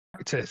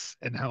practice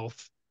in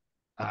health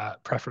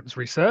preference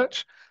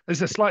research.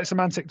 There's a slight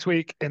semantic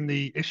tweak in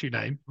the issue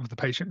name of the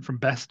patient from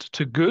best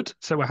to good.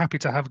 So we're happy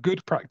to have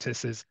good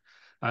practices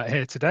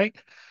here today.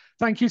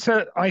 Thank you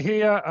to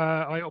IHEA,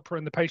 IOPRA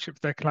and the patient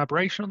for their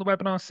collaboration on the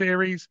webinar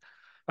series.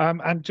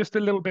 And just a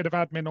little bit of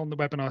admin on the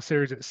webinar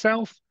series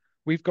itself.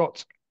 We've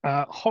got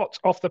hot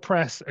off the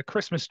press, a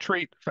Christmas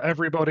treat for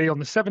everybody on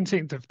the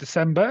 17th of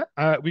December.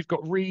 We've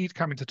got Reid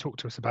coming to talk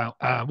to us about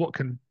what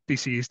can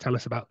DCEs tell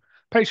us about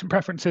patient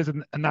preferences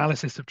and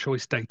analysis of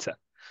choice data.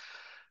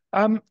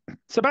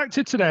 So back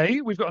to today,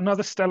 we've got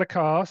another stellar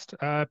cast,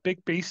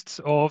 big beasts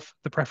of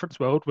the preference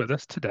world with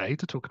us today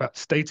to talk about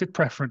stated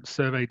preference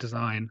survey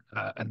design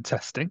and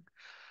testing.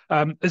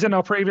 As in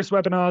our previous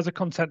webinars, the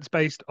content's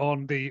based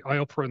on the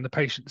IOPRA and the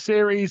patient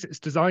series. It's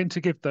designed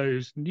to give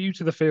those new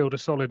to the field a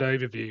solid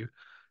overview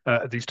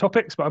of these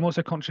topics, but I'm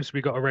also conscious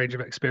we've got a range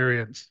of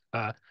experience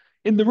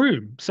in the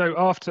room. So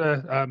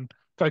after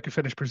folk have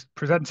finished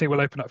presenting,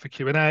 we'll open up for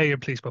Q&A,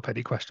 and please pop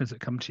any questions that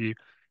come to you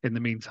in the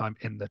meantime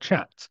in the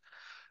chat.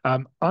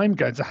 I'm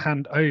going to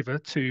hand over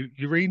to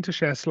Eurine to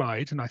share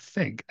slides, and I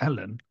think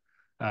Ellen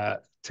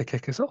to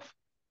kick us off.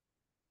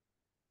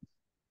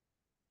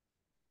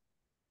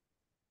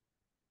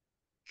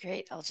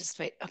 Great, I'll just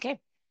wait. Okay.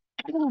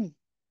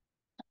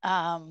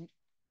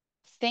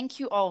 Thank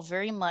you all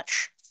very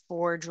much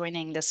for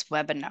joining this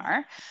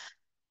webinar.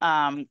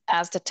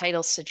 As the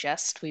title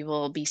suggests, we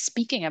will be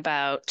speaking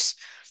about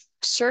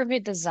survey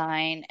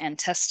design and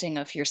testing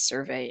of your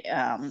survey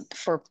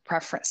for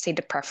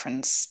stated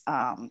preference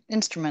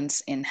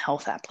instruments in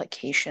health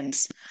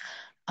applications.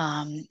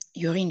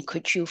 Eurine,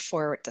 could you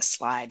forward the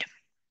slide?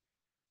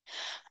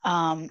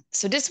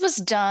 So this was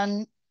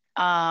done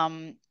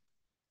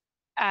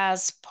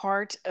as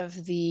part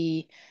of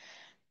the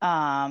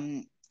IOPRA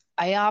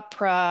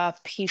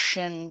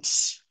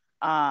patient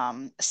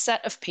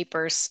set of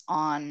papers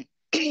on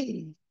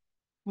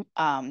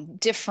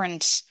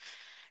different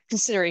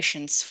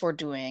considerations for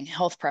doing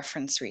health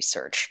preference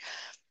research.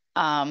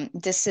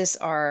 This is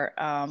our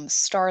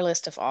star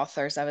list of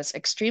authors. I was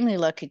extremely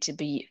lucky to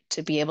be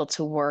able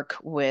to work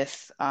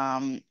with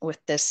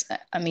this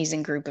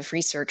amazing group of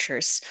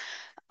researchers.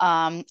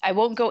 I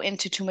won't go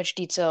into too much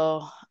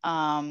detail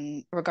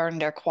regarding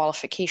their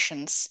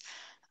qualifications,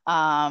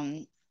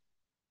 but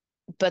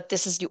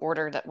this is the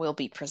order that we'll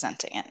be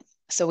presenting in.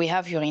 So we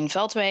have Eurine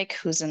Veldwijk,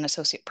 who's an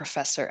associate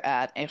professor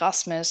at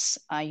Erasmus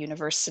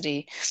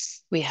University.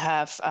 We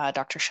have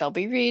Dr.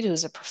 Shelby Reid,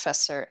 who's a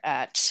professor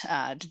at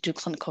the Duke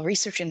Clinical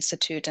Research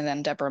Institute, and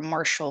then Deborah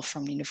Marshall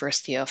from the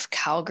University of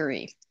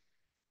Calgary.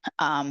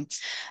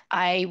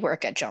 I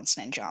work at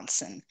Johnson &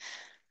 Johnson.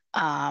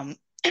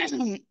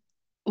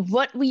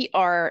 What we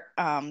are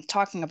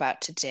talking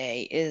about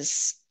today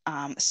is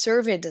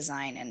survey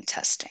design and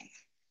testing.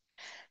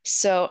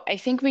 So I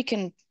think we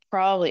can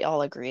probably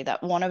all agree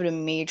that one of the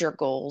major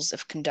goals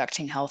of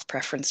conducting health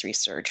preference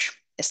research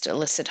is to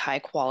elicit high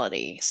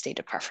quality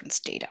stated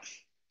preference data.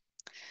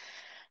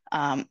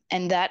 And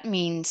that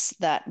means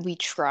that we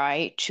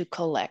try to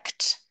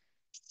collect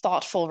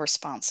thoughtful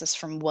responses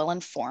from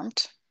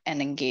well-informed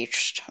and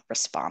engaged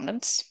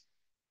respondents,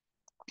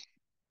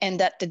 and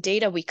that the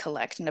data we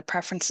collect and the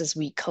preferences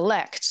we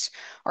collect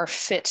are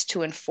fit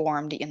to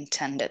inform the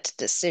intended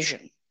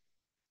decision.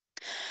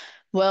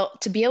 Well,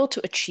 to be able to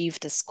achieve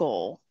this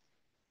goal,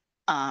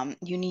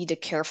 you need a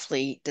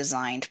carefully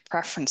designed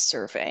preference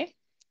survey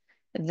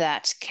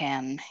that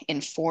can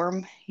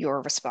inform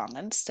your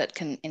respondents, that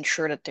can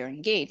ensure that they're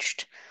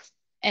engaged,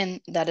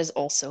 and that is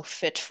also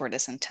fit for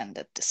this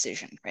intended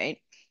decision,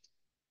 right?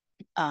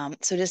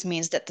 So this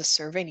means that the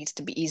survey needs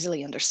to be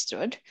easily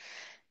understood.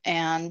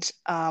 And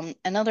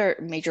another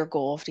major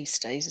goal of these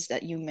studies is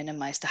that you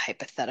minimize the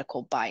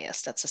hypothetical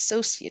bias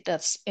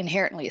that's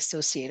inherently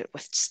associated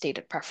with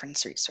stated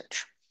preference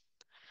research.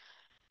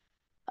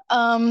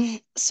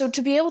 So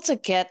to be able to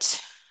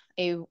get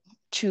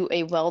to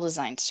a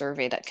well-designed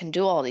survey that can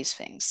do all these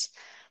things,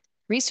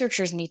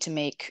 researchers need to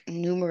make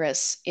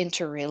numerous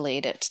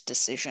interrelated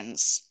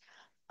decisions.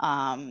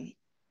 Those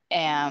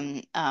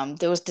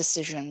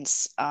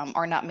decisions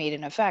are not made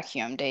in a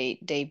vacuum.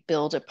 They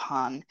build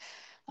upon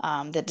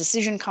the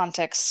decision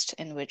context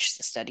in which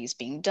the study is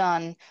being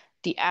done,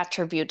 the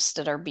attributes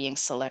that are being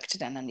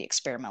selected, and then the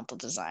experimental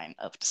design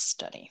of the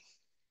study.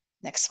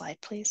 Next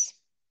slide, please.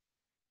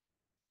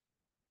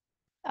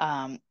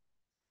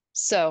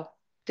 So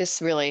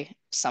this really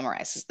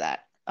summarizes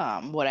that,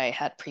 what I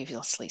had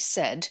previously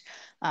said.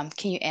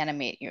 Can you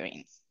animate,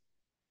 Eurine?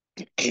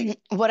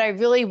 What I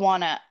really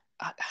want to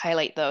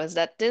highlight, though, is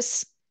that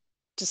this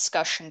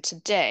discussion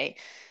today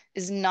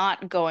is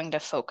not going to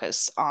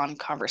focus on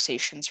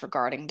conversations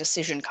regarding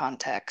decision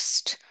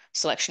context,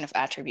 selection of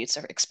attributes,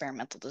 or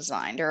experimental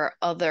design. There are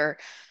other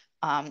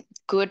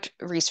good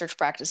research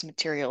practice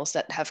materials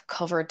that have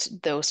covered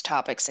those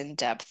topics in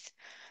depth.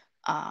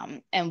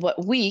 And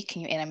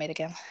can you animate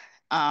again?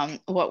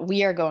 What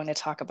we are going to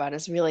talk about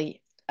is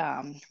really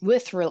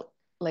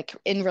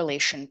in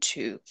relation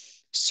to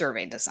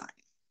survey design.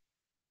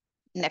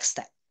 Next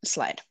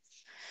slide.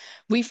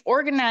 We've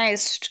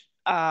organized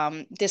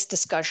this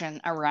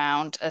discussion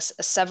around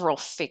several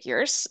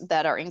figures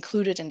that are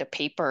included in the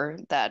paper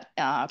that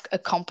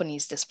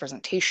accompanies this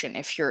presentation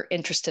if you're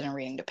interested in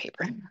reading the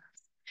paper.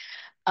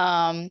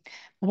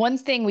 One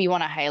thing we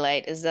want to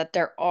highlight is that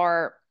there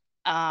are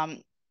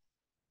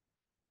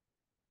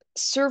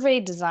survey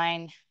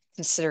design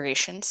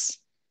considerations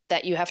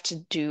that you have to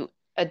do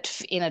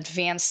in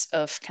advance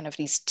of kind of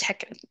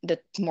the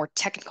more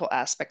technical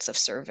aspects of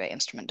survey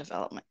instrument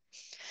development.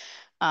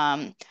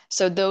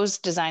 So those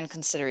design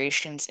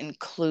considerations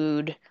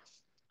include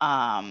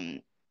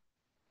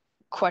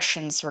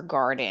questions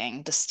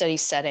regarding the study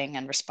setting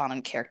and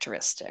respondent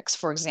characteristics.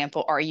 For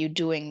example, are you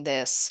doing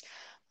this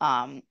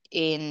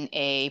in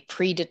a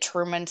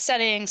predetermined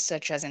setting,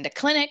 such as in the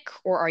clinic,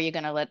 or are you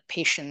going to let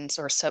patients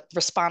or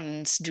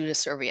respondents do the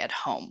survey at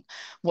home?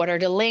 What are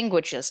the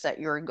languages that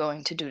you're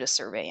going to do the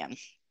survey in?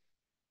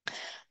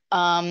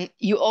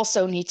 You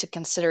also need to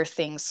consider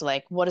things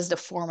like what is the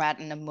format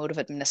and the mode of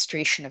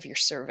administration of your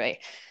survey?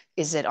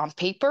 Is it on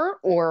paper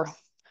or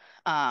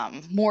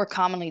more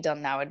commonly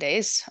done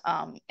nowadays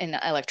in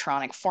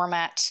electronic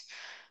format?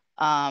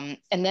 And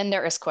then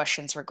there is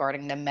questions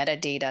regarding the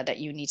metadata that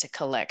you need to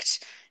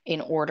collect in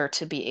order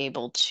to be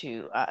able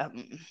to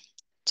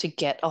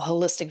get a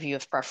holistic view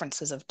of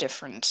preferences of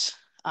different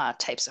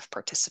types of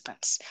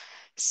participants.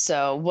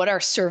 So what are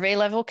survey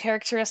level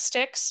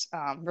characteristics,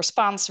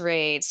 response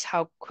rates,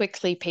 how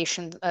quickly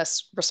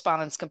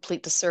respondents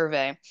complete the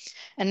survey,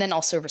 and then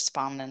also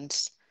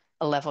respondent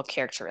level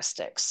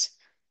characteristics,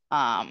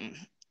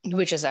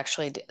 which is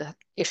actually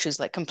issues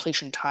like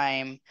completion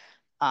time,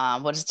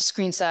 what is the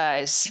screen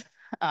size,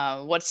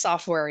 what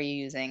software are you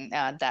using,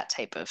 that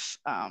type of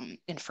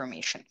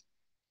information.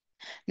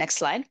 Next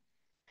slide.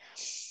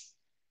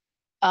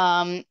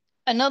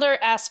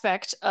 Another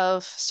aspect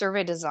of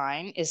survey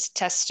design is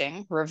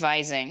testing,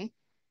 revising,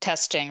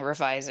 testing,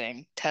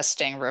 revising,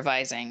 testing,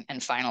 revising,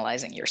 and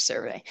finalizing your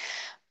survey.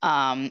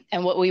 And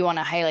what we want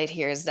to highlight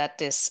here is that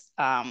this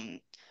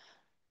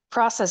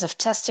process of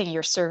testing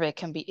your survey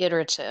can be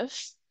iterative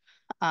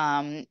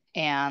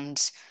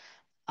and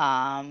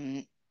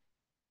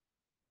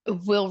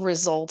will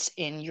result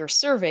in your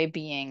survey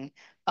being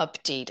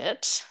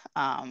updated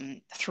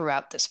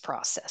throughout this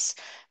process.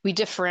 We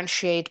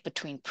differentiate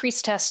between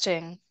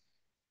pre-testing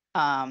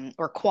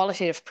or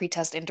qualitative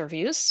pre-test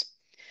interviews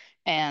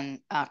and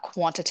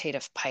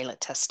quantitative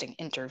pilot testing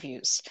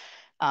interviews,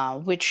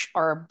 which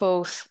are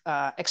both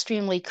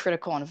extremely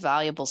critical and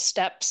valuable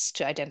steps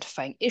to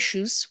identifying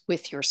issues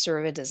with your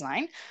survey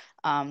design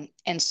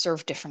and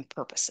serve different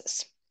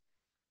purposes.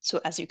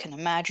 So as you can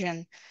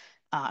imagine,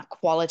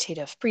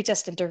 qualitative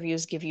pretest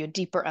interviews give you a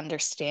deeper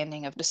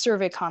understanding of the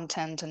survey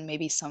content and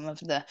maybe some of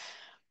the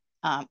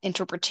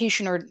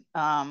interpretation or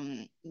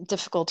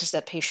difficulties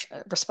that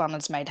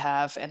respondents might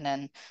have. And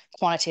then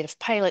quantitative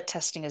pilot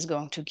testing is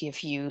going to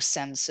give you a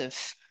sense of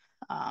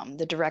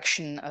the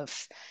direction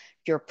of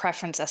your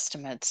preference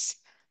estimates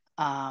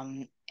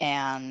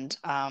and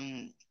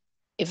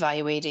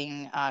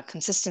evaluating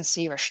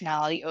consistency,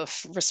 rationality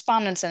of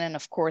respondents, and then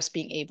of course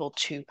being able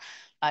to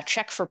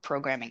check for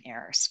programming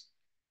errors.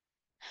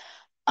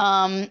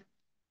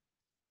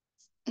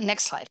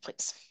 Next slide,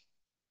 please.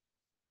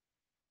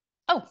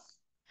 Oh,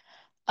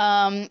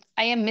 I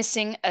am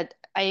missing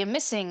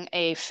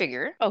a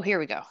figure. Oh, here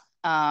we go.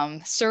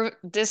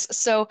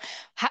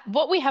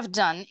 What we have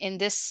done in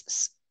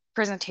this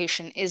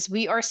presentation is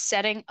we are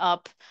setting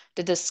up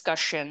the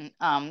discussion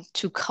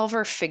to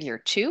cover figure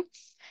 2.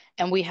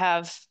 And we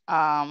have,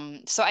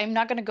 so I'm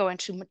not going to go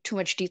into too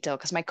much detail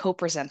because my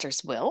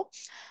co-presenters will.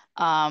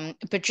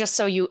 But just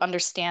so you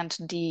understand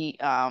the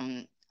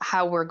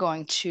how we're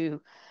going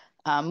to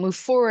move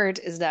forward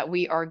is that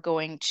we are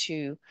going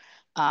to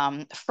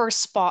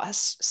first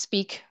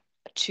speak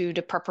to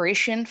the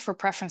preparation for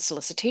preference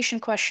solicitation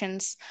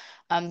questions.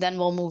 Then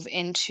we'll move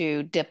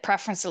into the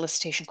preference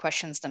solicitation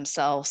questions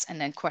themselves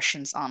and then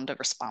questions on the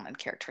respondent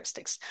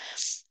characteristics.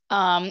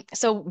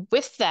 So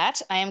with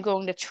that, I am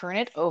going to turn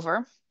it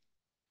over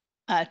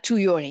to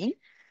Jori.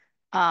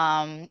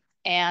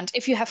 And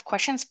if you have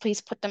questions, please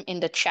put them in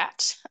the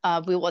chat.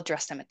 We will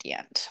address them at the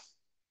end.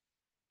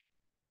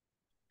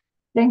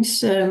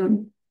 Thanks,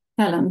 Helen.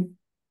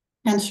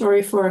 And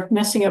sorry for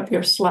messing up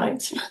your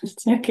slides.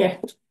 Okay.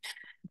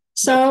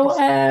 So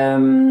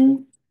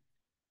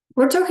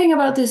we're talking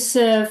about this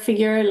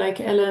figure, like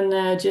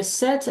Ellen just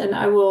said, and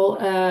I will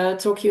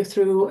talk you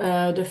through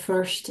the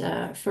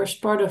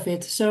first part of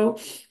it. So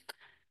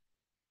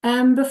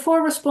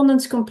before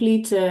respondents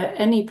complete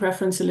any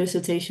preference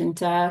solicitation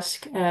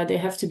task, they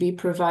have to be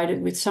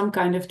provided with some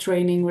kind of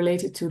training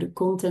related to the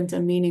content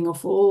and meaning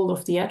of all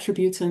of the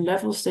attributes and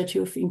levels that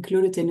you've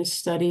included in the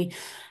study,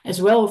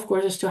 as well, of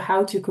course, as to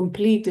how to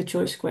complete the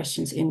choice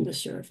questions in the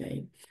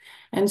survey.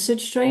 And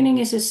such training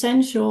is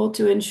essential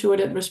to ensure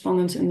that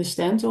respondents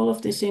understand all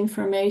of this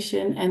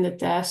information and the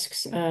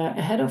tasks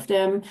ahead of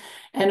them.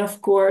 And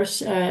of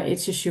course,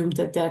 it's assumed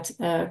that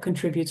that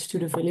contributes to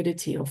the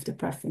validity of the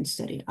preference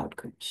study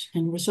outcomes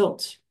and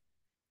results.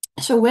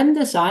 So when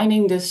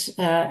designing this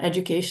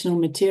educational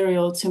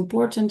material, it's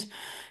important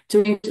to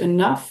include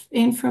enough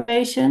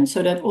information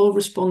so that all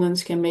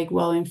respondents can make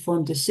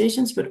well-informed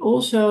decisions, but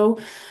also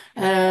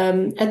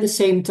at the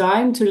same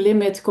time to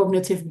limit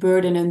cognitive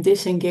burden and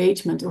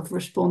disengagement of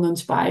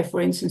respondents by,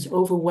 for instance,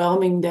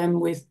 overwhelming them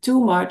with too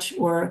much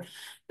or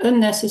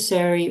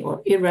unnecessary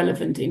or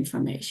irrelevant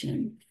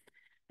information.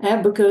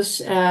 Because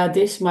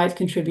this might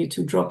contribute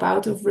to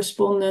dropout of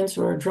respondents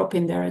or a drop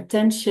in their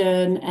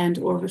attention, and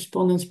or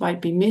respondents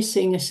might be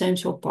missing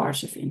essential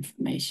parts of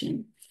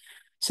information.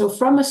 So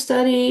from a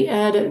study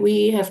that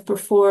we have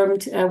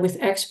performed with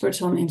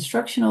experts on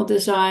instructional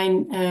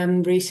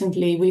design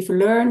recently, we've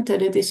learned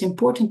that it is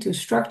important to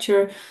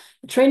structure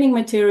training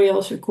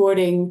materials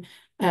according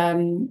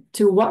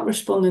to what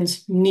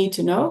respondents need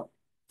to know,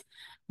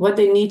 what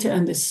they need to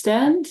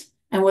understand,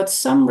 and what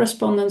some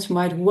respondents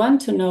might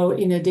want to know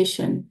in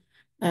addition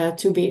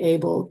to be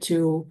able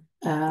to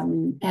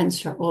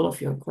answer all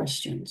of your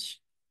questions.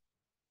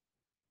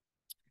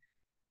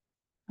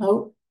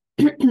 Oh.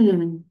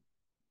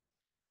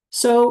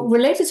 So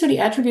related to the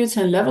attributes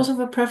and levels of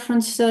a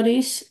preference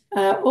studies,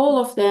 all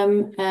of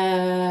them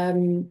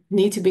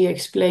need to be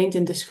explained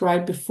and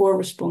described before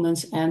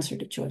respondents answer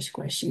the choice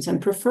questions. And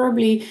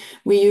preferably,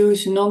 we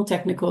use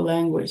non-technical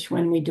language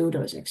when we do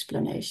those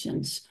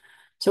explanations.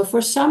 So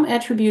for some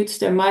attributes,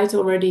 there might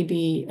already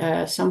be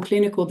some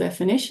clinical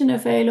definition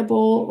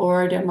available,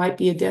 or there might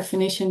be a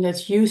definition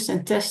that's used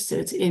and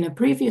tested in a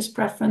previous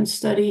preference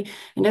study.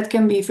 And that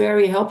can be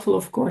very helpful,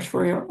 of course,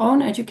 for your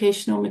own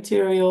educational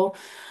material.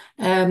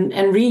 And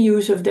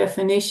reuse of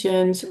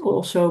definitions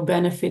also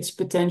benefits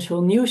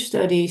potential new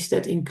studies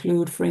that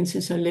include, for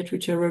instance, a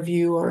literature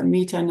review or a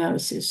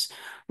meta-analysis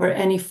or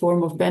any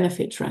form of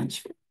benefit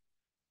transfer.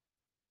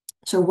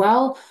 So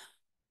while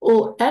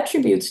all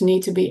attributes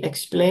need to be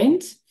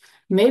explained,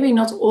 maybe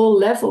not all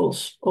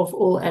levels of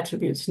all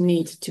attributes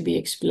need to be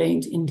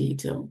explained in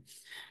detail.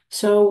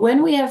 So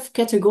when we have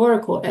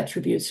categorical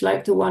attributes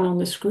like the one on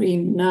the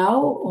screen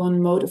now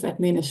on mode of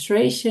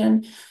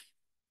administration,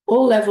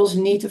 all levels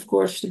need, of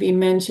course, to be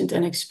mentioned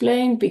and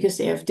explained because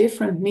they have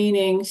different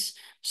meanings.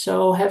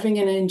 So having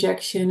an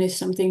injection is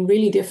something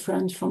really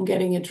different from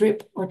getting a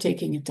drip or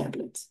taking a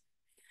tablet.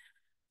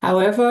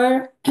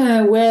 However,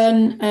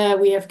 when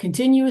we have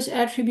continuous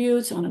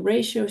attributes on a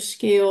ratio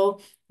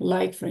scale,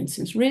 like, for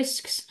instance,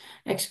 risks,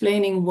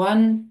 explaining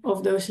one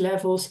of those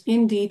levels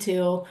in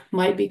detail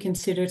might be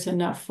considered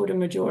enough for the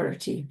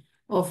majority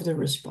of the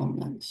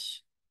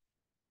respondents.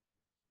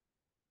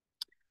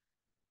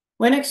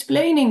 When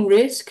explaining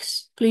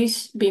risks,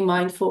 please be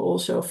mindful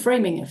also of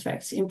framing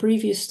effects. In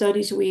previous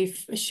studies,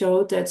 we've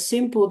showed that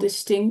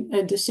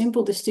the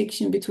simple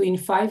distinction between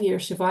 5-year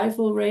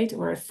survival rate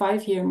or a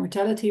 5-year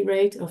mortality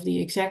rate of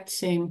the exact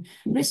same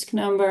risk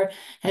number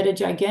had a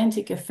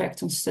gigantic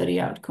effect on study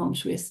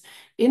outcomes, with,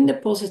 in the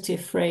positive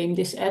frame,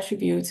 this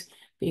attribute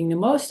being the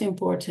most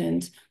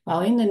important,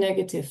 while in the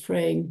negative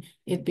frame,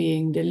 it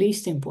being the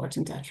least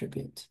important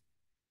attribute.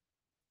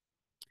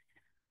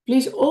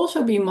 Please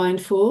also be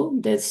mindful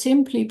that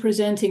simply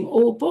presenting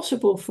all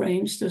possible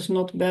frames does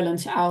not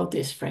balance out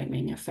this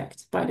framing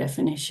effect by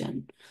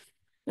definition.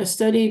 A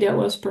study that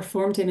was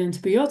performed in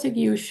antibiotic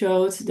use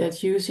showed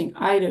that using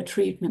either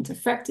treatment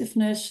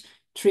effectiveness,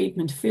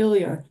 treatment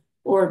failure,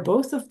 or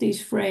both of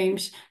these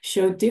frames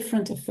showed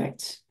different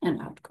effects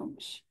and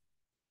outcomes.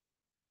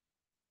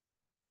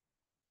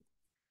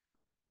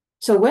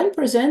 So when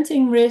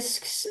presenting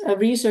risks,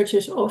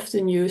 researchers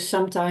often use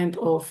some type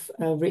of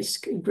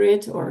risk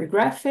grid or a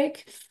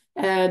graphic.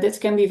 That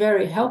can be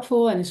very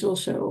helpful and is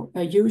also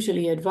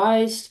usually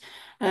advised.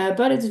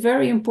 But it's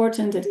very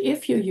important that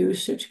if you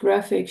use such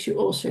graphics, you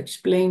also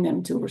explain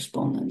them to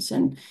respondents.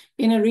 And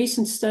in a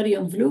recent study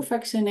on flu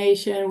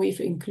vaccination,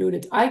 we've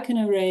included icon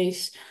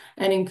arrays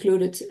and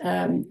included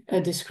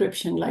a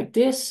description like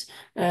this.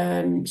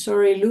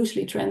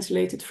 Loosely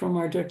translated from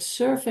our Dutch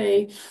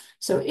survey.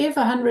 So if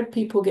 100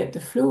 people get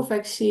the flu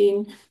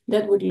vaccine,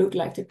 that would look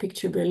like the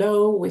picture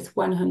below with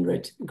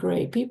 100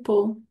 gray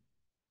people.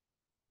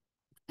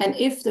 And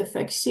if the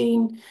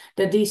vaccine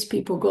that these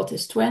people got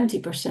is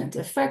 20%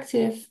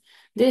 effective,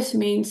 this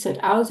means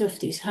that out of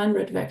these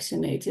 100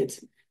 vaccinated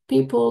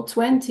people,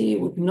 20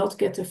 would not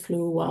get the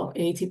flu, while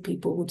 80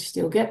 people would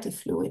still get the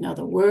flu. In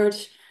other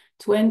words,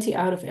 20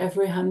 out of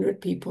every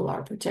 100 people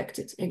are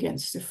protected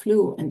against the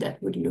flu, and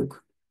that would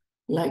look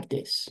like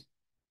this.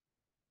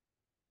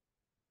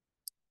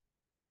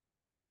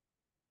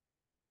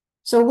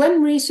 So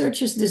when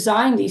researchers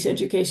design these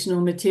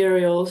educational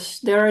materials,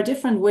 there are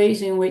different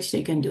ways in which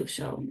they can do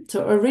so.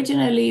 So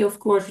originally, of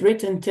course,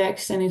 written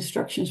text and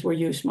instructions were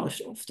used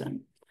most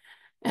often.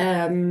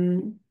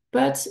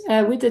 But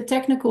with the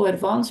technical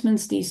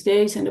advancements these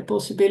days and the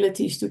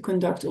possibilities to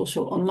conduct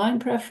also online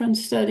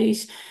preference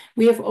studies,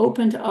 we have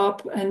opened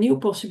up new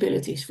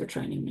possibilities for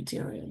training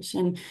materials.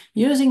 And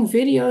using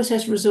videos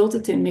has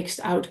resulted in mixed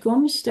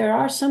outcomes. There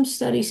are some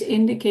studies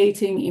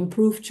indicating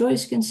improved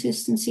choice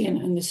consistency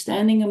and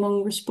understanding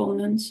among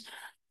respondents.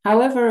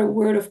 However, a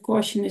word of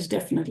caution is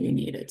definitely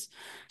needed.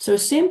 So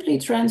simply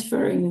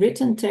transferring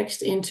written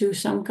text into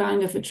some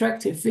kind of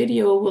attractive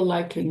video will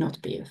likely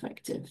not be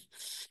effective.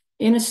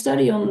 In a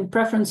study on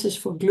preferences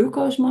for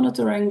glucose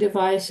monitoring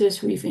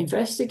devices, we've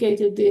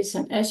investigated this,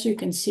 and as you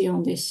can see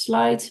on this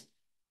slide,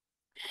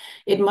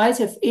 it might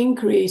have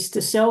increased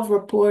the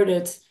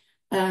self-reported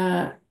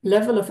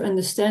level of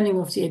understanding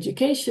of the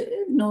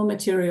educational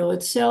material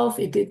itself.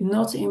 It did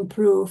not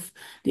improve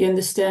the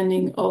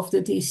understanding of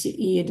the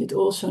DCE. It did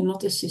also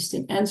not assist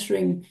in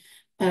answering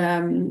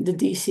the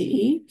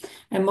DCE.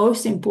 And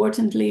most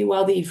importantly,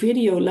 while the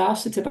video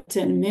lasted about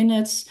 10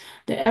 minutes,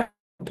 the average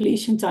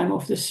completion time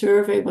of the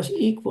survey was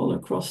equal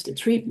across the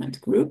treatment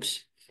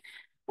groups.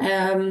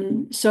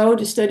 So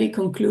the study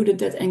concluded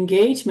that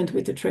engagement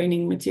with the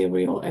training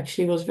material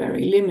actually was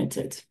very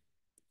limited.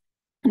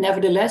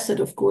 Nevertheless,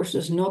 that of course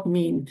does not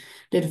mean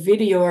that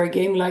video or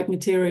game-like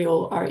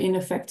material are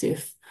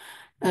ineffective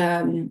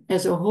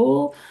as a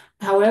whole.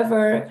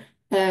 However,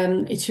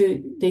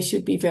 they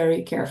should be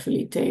very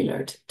carefully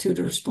tailored to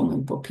the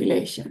respondent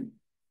population.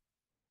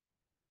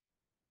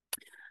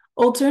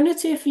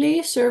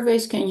 Alternatively,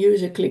 surveys can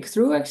use a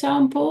click-through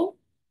example,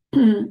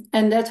 and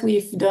that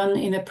we've done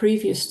in a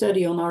previous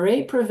study on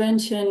RA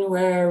prevention,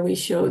 where we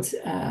showed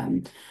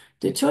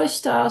the choice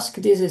task.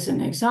 This is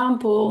an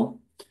example.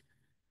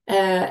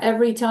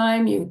 Every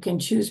time you can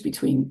choose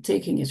between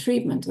taking a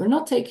treatment or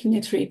not taking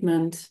a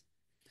treatment.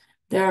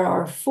 There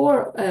are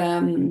 4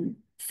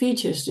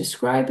 features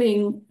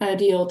describing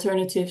the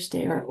alternatives.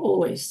 They are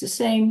always the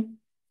same.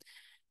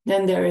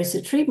 Then there is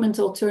a treatment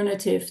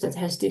alternative that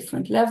has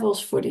different levels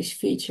for these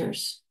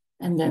features.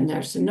 And then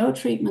there's a no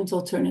treatment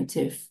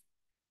alternative.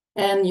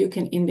 And you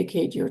can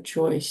indicate your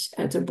choice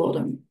at the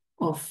bottom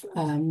of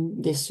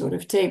this sort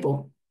of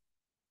table.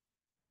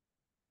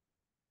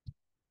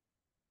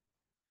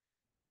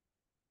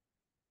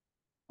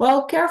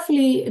 While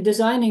carefully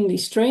designing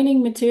these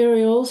training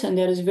materials, and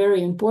that is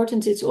very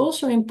important, it's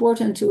also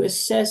important to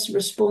assess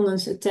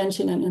respondents'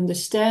 attention and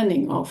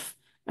understanding of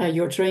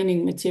your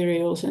training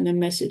materials and the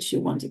message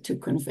you wanted to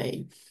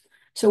convey.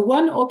 So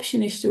one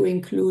option is to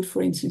include,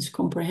 for instance,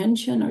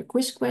 comprehension or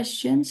quiz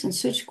questions, and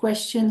such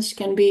questions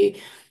can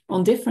be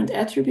on different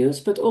attributes,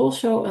 but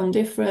also on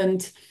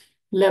different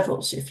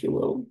levels, if you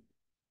will.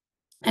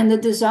 And the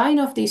design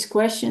of these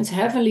questions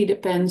heavily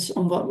depends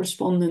on what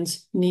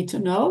respondents need to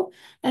know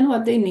and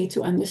what they need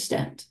to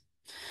understand.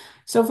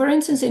 So for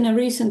instance, in a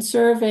recent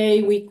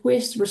survey, we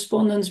quizzed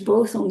respondents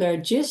both on their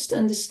GIST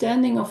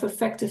understanding of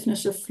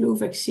effectiveness of flu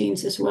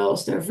vaccines, as well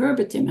as their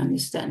verbatim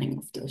understanding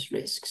of those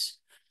risks.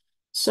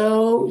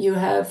 So you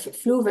have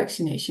flu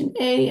vaccination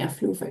A and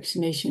flu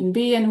vaccination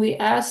B, and we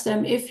asked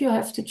them, if you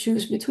have to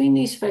choose between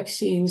these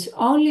vaccines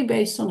only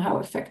based on how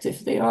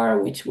effective they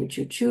are, which would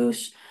you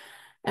choose?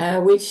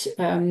 Which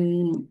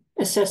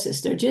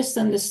assesses their GIST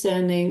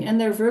understanding, and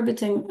their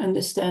verbatim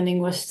understanding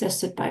was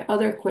tested by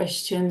other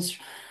questions.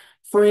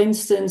 For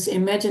instance,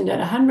 imagine that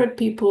 100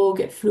 people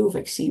get flu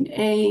vaccine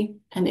A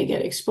and they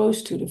get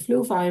exposed to the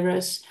flu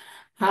virus.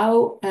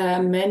 How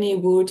many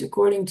would,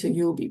 according to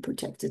you, be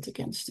protected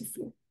against the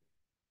flu?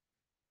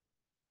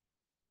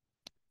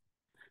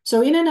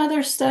 So in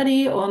another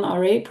study on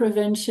RA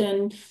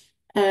prevention,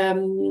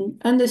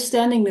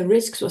 understanding the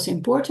risks was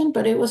important,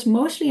 but it was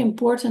mostly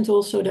important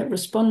also that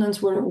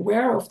respondents were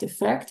aware of the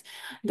fact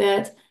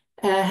that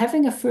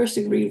having a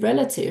first-degree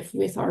relative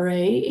with RA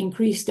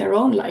increased their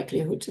own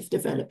likelihood of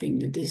developing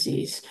the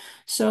disease.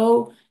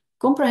 So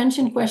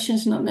comprehension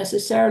questions not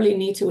necessarily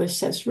need to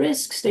assess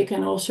risks. They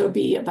can also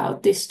be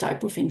about this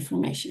type of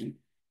information.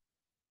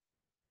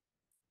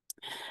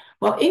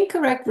 Well,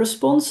 incorrect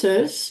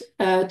responses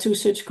to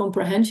such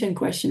comprehension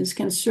questions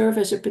can serve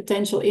as a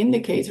potential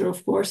indicator,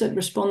 of course, that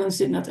respondents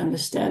did not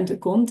understand the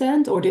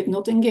content or did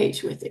not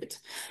engage with it.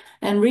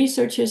 And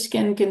researchers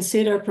can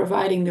consider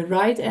providing the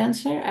right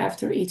answer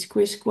after each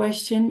quiz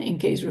question in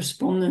case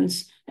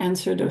respondents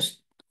answer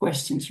those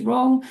questions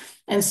wrong,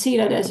 and see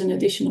that as an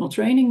additional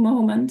training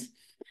moment.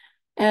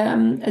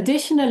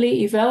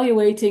 Additionally,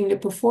 evaluating the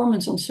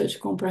performance on such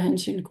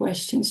comprehension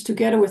questions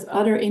together with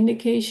other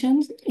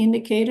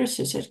indicators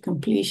such as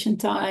completion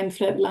time,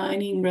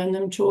 flatlining,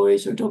 random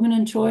choice, or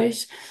dominant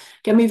choice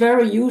can be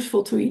very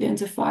useful to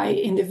identify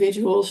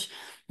individuals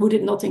who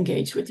did not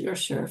engage with your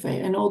survey.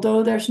 And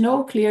although there's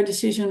no clear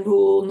decision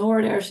rule,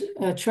 nor there's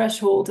a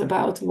threshold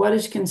about what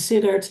is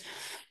considered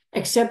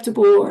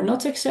acceptable or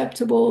not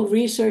acceptable,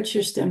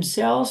 researchers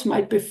themselves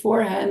might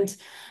beforehand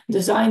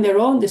design their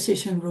own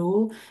decision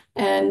rule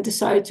and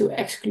decide to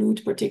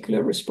exclude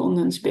particular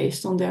respondents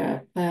based on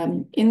their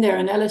in their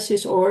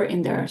analysis or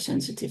in their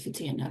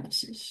sensitivity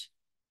analysis.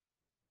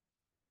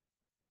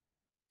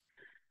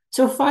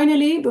 So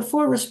finally,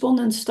 before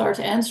respondents start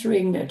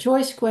answering their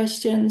choice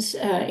questions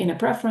in a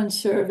preference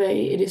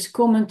survey, it is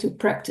common to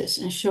practice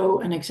and show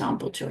an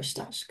example choice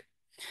task.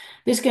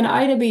 This can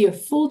either be a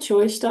full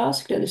choice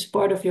task that is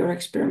part of your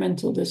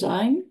experimental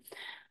design.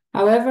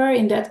 However,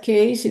 in that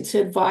case, it's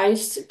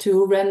advised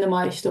to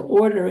randomize the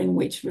order in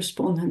which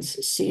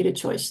respondents see the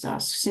choice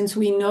task, since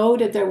we know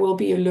that there will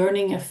be a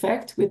learning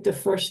effect with the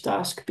first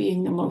task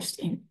being the most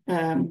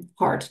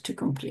hard to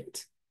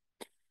complete.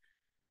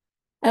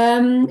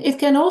 It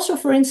can also,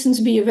 for instance,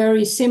 be a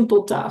very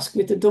simple task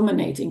with the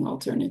dominating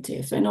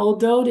alternative. And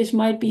although this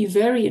might be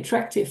very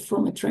attractive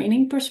from a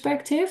training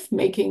perspective,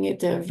 making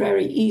it a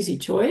very easy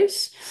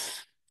choice,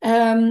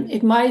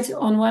 it might,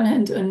 on one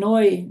hand,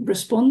 annoy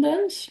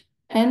respondents,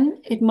 and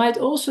it might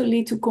also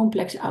lead to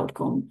complex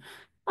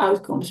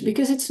outcomes,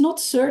 because it's not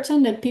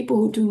certain that people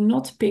who do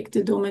not pick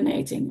the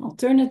dominating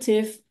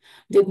alternative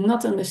did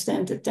not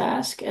understand the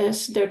task,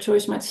 as their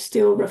choice might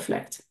still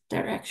reflect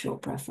their actual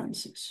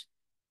preferences.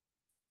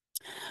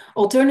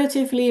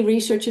 Alternatively,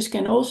 researchers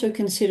can also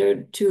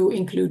consider to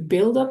include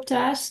build-up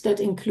tasks that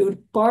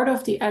include part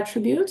of the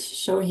attributes.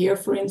 So here,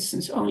 for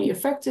instance, only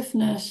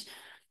effectiveness.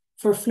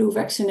 For flu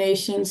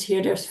vaccinations,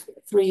 here there's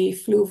 3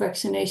 flu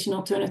vaccination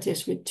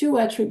alternatives with 2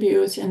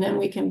 attributes, and then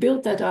we can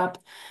build that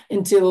up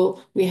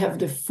until we have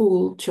the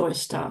full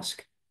choice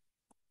task.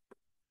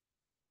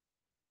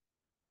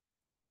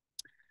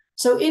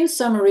 So in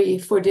summary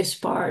for this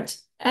part,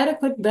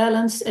 adequate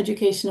balanced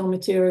educational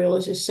material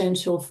is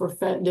essential for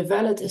the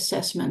valid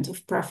assessment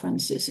of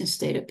preferences in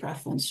stated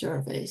preference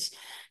surveys.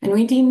 And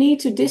we need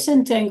to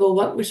disentangle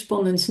what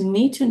respondents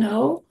need to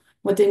know,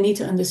 what they need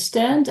to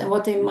understand, and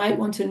what they might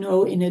want to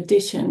know in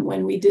addition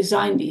when we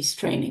design these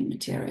training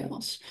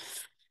materials.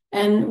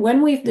 And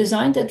when we've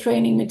designed the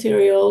training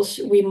materials,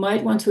 we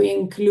might want to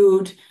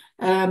include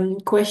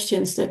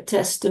questions that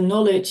test the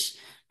knowledge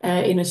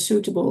in a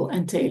suitable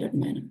and tailored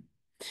manner.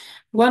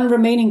 One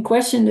remaining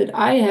question that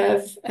I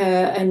have,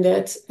 and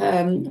that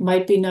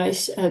might be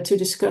nice to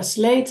discuss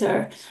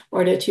later,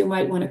 or that you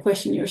might want to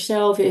question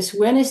yourself, is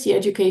when is the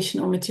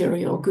educational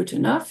material good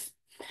enough?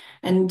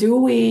 And do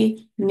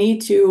we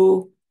need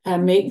to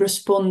make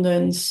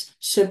respondents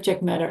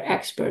subject matter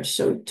experts?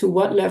 So to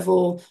what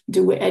level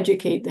do we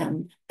educate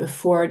them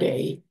before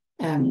they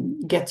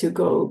get to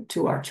go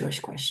to our choice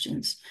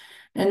questions?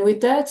 And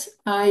with that,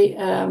 I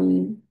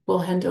will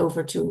hand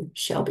over to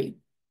Shelby.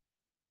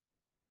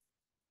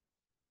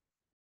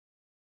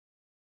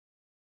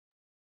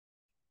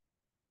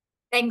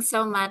 Thanks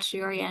so much,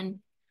 Jurjen.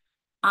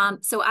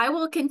 So I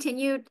will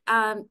continue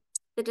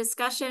the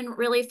discussion,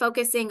 really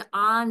focusing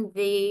on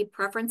the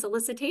preference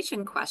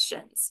elicitation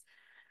questions.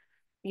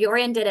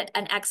 Jurjen did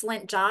an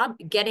excellent job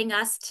getting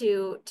us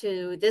to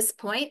this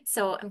point.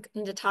 So I'm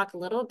going to talk a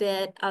little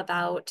bit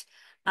about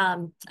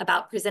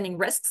presenting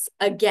risks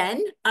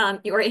again.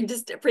 Jurjen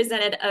just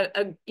presented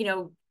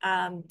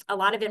a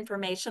lot of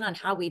information on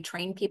how we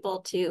train people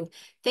to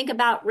think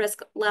about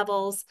risk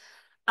levels.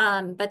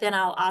 But then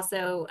I'll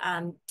also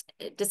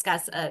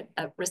discuss a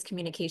risk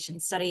communication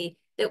study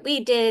that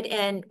we did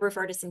and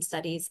refer to some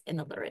studies in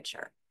the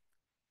literature.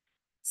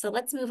 So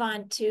let's move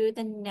on to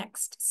the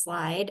next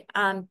slide.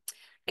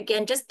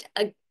 Again, just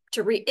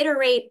to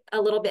reiterate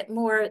a little bit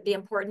more the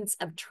importance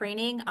of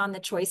training on the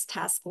choice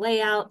task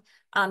layout.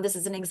 This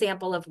is an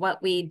example of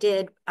what we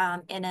did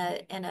in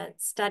a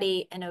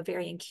study in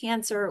ovarian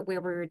cancer where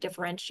we were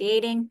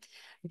differentiating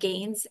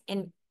gains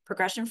in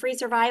progression-free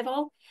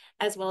survival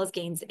as well as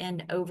gains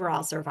in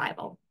overall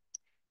survival.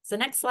 So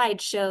next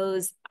slide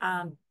shows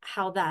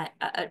how that,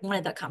 one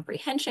of the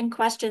comprehension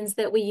questions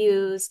that we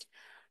used.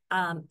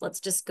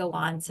 Let's just go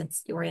on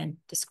since Jurjen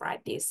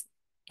described these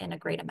in a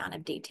great amount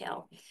of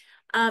detail.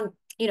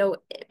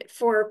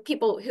 For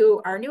people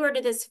who are newer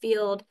to this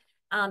field,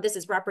 this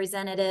is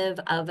representative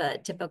of a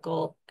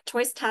typical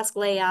choice task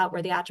layout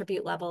where the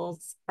attribute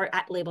levels or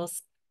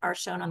labels are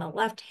shown on the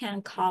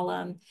left-hand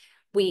column.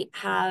 We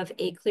have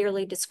a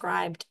clearly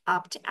described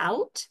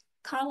opt-out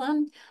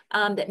column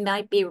that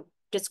might be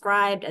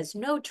described as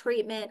no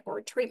treatment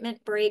or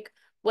treatment break,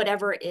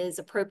 whatever is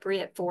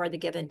appropriate for the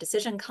given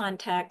decision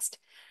context.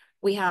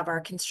 We have our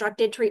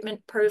constructed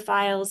treatment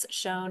profiles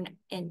shown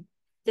in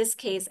this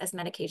case as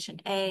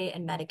medication A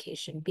and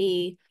medication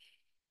B.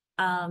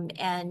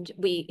 And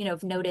we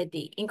have noted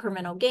the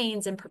incremental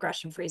gains in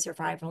progression-free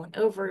survival and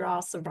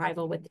overall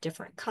survival with the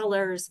different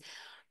colors.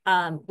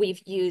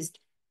 We've used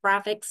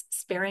graphics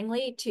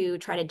sparingly to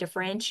try to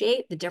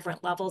differentiate the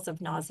different levels of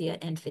nausea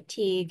and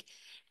fatigue.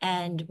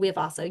 And we've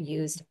also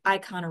used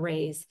icon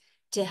arrays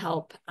to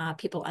help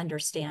people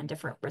understand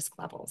different risk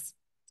levels.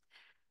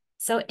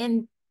 So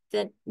in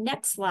the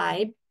next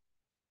slide,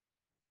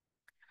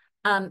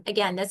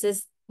 again, this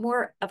is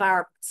more of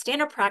our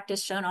standard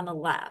practice shown on the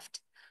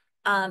left.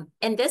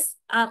 And this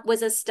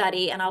was a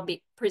study, and I'll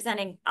be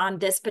presenting on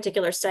this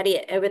particular study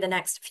over the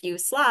next few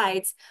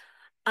slides,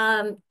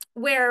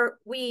 where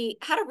we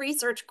had a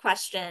research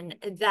question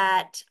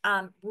that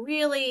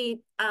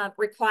really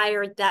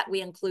required that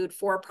we include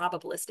 4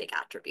 probabilistic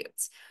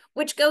attributes,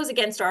 which goes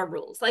against our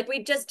rules. Like,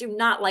 we just do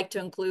not like to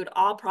include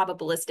all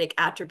probabilistic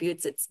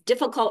attributes. It's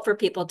difficult for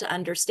people to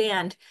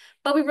understand,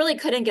 but we really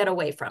couldn't get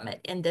away from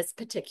it in this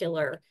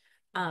particular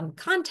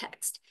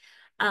context.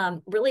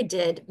 Really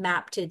did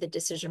map to the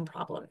decision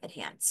problem at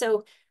hand.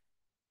 So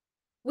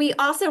we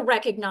also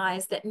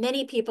recognize that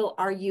many people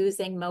are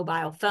using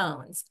mobile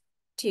phones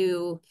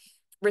to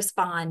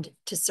respond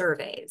to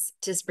surveys,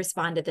 to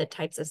respond to the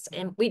types of,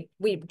 and we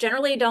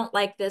generally don't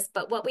like this,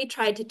 but what we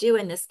tried to do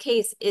in this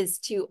case is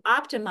to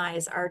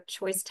optimize our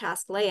choice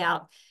task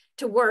layout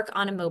to work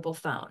on a mobile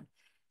phone.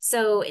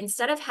 So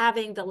instead of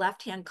having the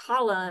left-hand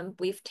column,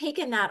 we've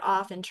taken that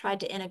off and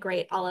tried to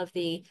integrate all of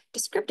the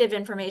descriptive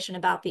information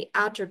about the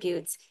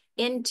attributes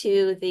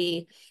into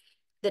the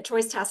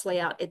choice task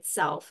layout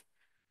itself.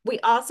 We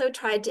also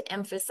tried to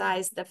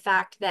emphasize the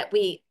fact that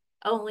we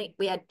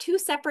had 2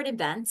 separate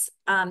events,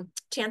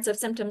 chance of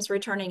symptoms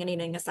returning and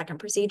needing a second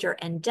procedure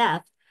and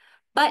death,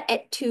 but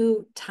at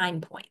 2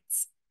 time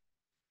points,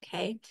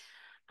 okay?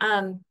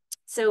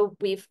 So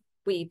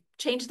we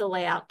changed the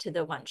layout to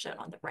the one shown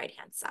on the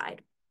right-hand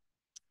side.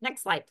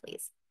 Next slide,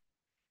 please.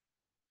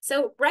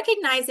 So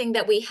recognizing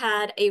that we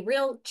had a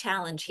real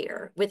challenge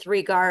here with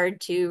regard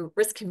to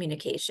risk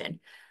communication,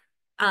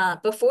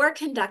 before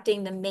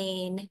conducting the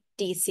main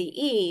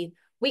DCE,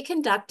 we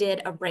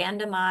conducted a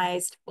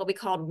randomized, what we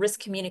called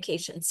risk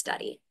communication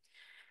study.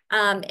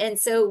 And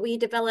so we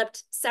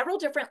developed several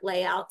different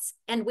layouts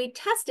and we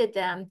tested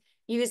them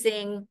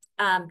using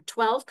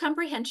 12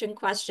 comprehension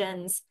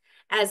questions,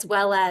 as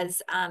well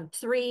as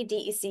 3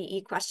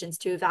 DCE questions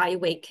to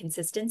evaluate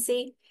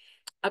consistency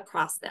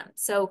across them.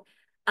 So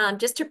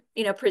just to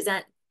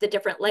present the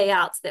different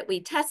layouts that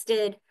we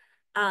tested,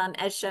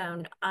 as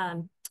shown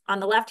on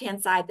the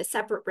left-hand side, the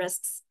separate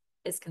risks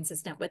is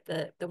consistent with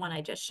the one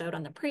I just showed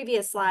on the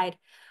previous slide.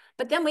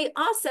 But then we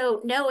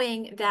also,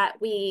 knowing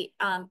that we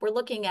were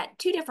looking at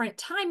 2 different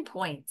time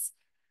points,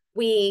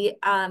 we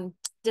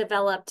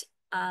developed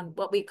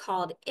what we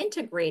called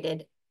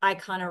integrated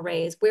icon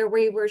arrays, where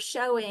we were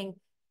showing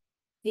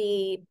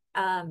the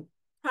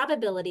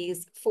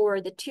probabilities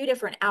for the 2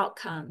 different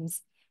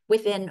outcomes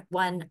within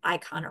one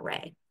icon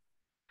array.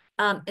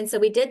 And so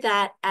we did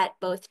that at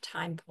both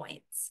time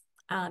points,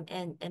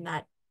 and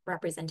that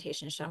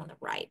representation is shown on the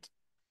right.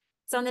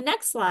 So on the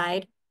next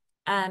slide,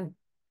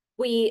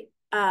 we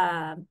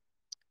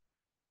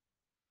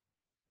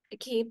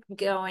keep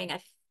going.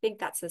 I think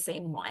that's the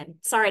same one.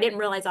 Sorry, I didn't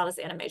realize all this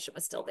animation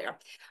was still there.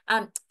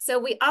 So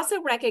we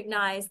also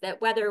recognize that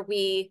whether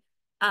we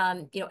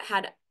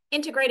had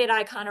integrated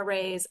icon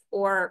arrays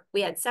or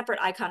we had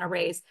separate icon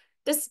arrays,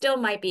 this still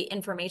might be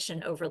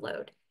information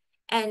overload.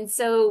 And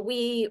so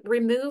we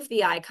removed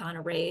the icon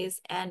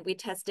arrays and we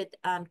tested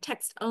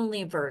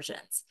text-only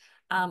versions,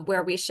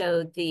 where we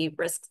showed the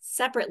risks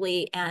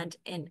separately and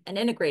in an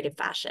integrated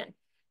fashion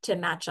to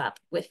match up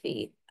with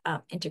the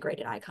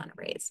integrated icon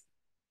arrays.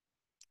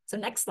 So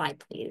next slide,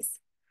 please.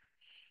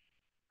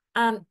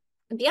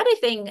 The other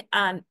thing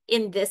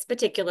in this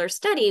particular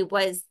study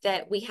was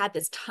that we had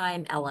this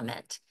time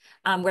element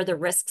where the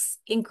risks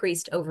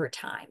increased over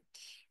time.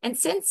 And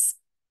since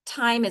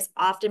time is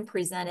often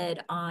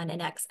presented on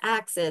an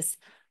x-axis,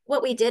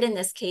 what we did in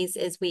this case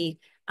is we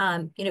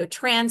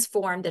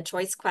transformed the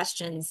choice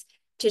questions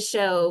to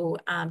show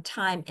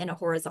time in a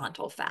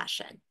horizontal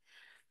fashion.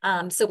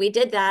 So we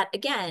did that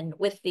again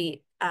with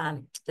the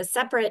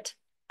separate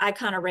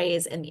icon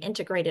arrays and the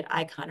integrated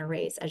icon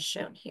arrays as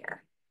shown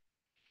here.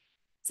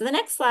 So the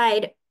next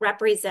slide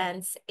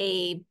represents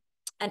an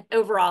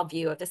overall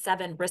view of the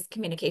 7 risk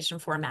communication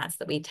formats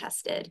that we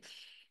tested.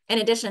 In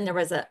addition, there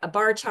was a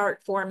bar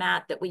chart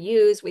format that we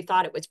used. We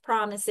thought it was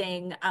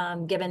promising,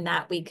 given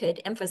that we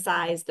could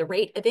emphasize the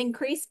rate of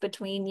increase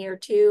between year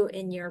 2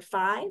 and year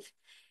 5.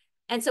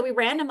 And so we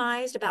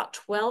randomized about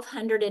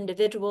 1,200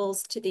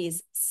 individuals to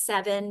these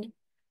 7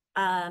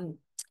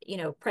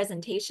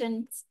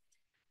 presentations.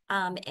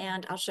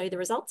 And I'll show you the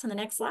results on the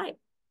next slide.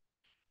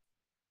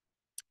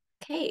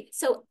 Okay,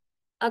 so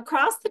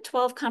across the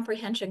 12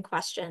 comprehension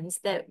questions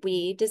that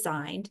we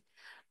designed,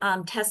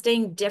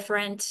 testing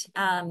different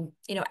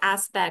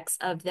aspects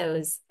of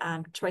those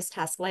choice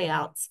task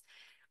layouts,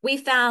 we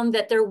found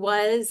that there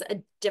was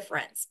a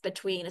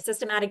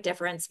systematic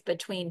difference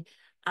between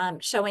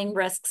showing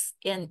risks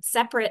in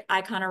separate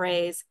icon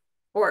arrays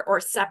or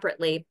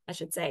separately, I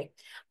should say,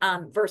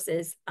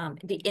 versus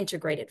the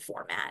integrated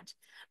format.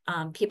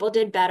 People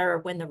did better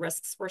when the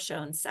risks were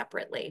shown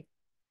separately.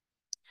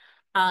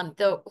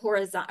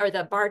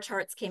 The bar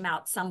charts came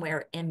out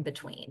somewhere in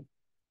between.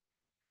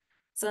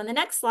 So in the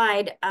next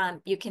slide,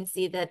 you can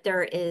see that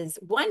there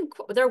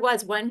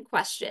was one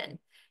question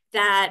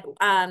that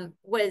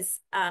was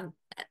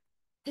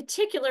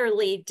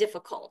particularly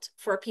difficult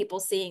for people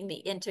seeing the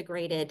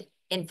integrated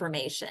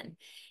information.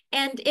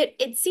 And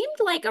it seemed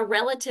like a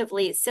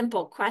relatively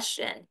simple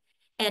question.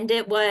 And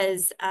it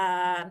was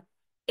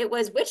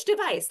which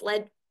device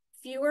led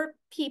fewer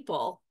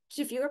people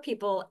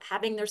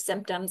having their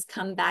symptoms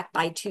come back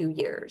by 2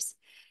 years.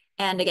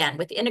 And again,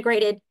 with the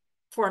integrated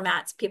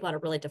formats, people had a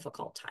really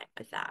difficult time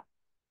with that.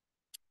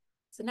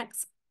 So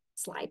next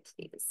slide,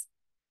 please.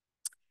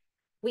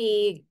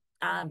 We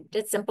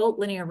did simple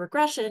linear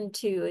regression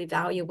to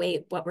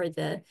evaluate what were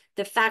the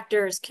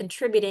factors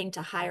contributing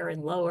to higher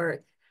and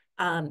lower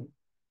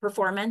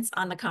performance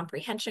on the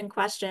comprehension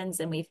questions.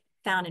 And we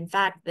found, in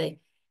fact, the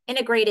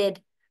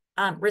integrated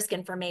risk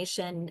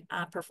information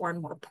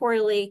performed more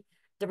poorly.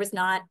 There was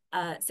not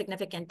a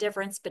significant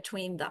difference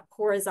between the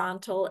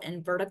horizontal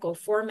and vertical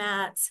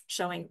formats,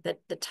 showing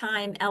the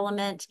time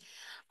element.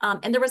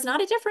 And there was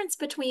not a difference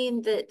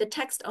between the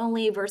text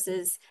only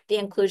versus the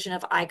inclusion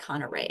of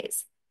icon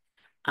arrays.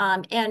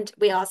 And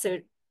we also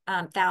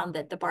found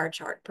that the bar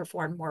chart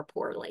performed more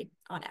poorly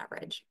on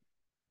average.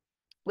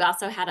 We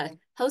also had a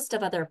host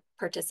of other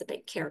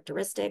participant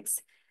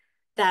characteristics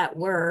that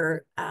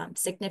were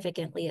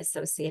significantly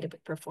associated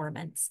with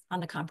performance on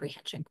the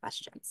comprehension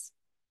questions.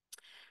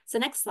 So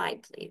next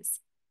slide, please.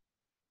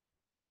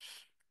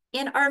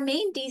 In our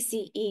main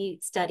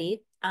DCE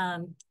study,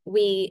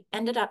 we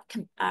ended up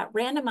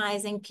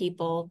randomizing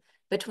people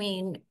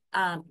between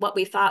what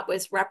we thought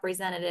was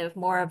representative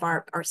more of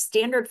our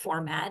standard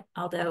format,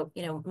 although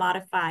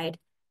modified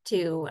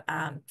to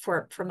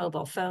for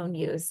mobile phone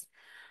use.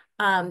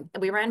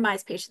 We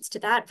randomized patients to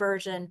that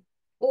version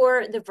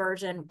or the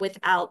version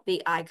without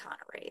the icon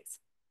arrays.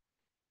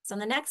 So on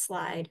the next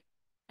slide,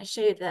 I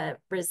show you the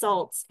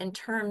results in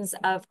terms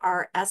of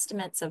our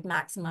estimates of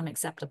maximum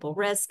acceptable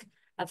risk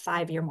of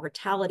 5-year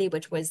mortality,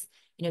 which was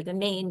the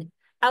main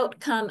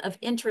outcome of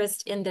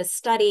interest in this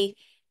study.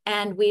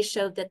 And we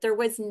showed that there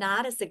was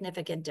not a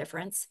significant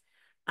difference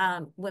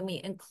when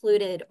we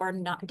included or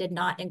did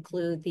not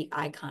include the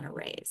icon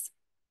arrays.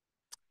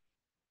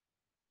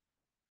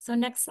 So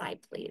next slide,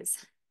 please.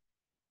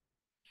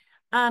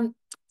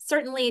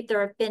 Certainly,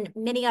 there have been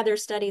many other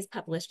studies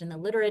published in the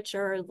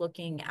literature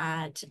looking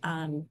at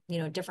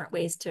different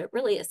ways to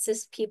really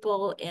assist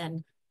people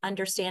in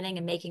understanding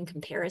and making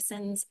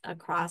comparisons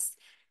across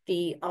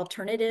the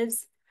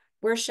alternatives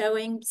we're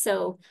showing.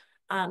 So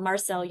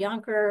Marcel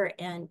Jonker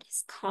and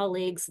his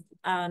colleagues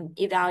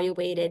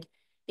evaluated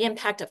the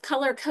impact of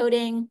color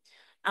coding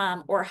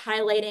or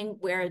highlighting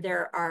where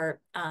there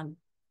are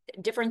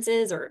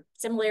differences or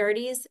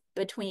similarities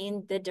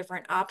between the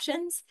different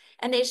options.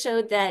 And they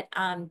showed that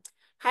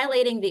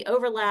highlighting the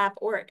overlap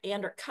or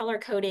color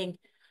coding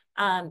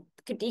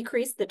could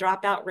decrease the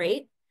dropout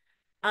rate,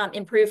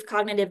 improve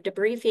cognitive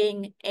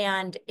debriefing,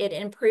 and it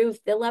improved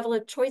the level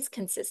of choice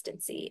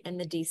consistency in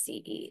the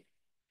DCE.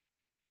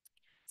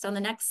 So on the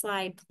next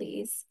slide,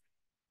 please.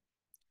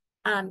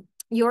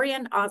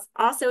 Jorian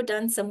also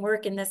done some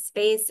work in this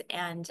space,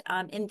 and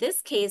in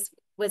this case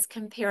was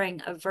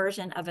comparing a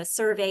version of a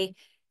survey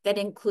that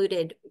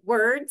included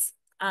words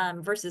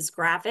versus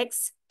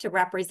graphics to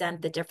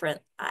represent the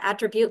different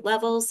attribute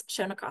levels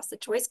shown across the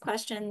choice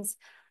questions.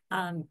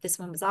 This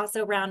one was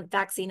also around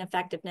vaccine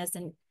effectiveness,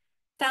 and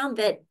found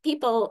that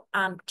people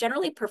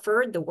generally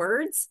preferred the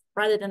words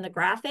rather than the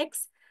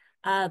graphics.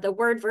 The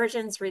word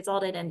versions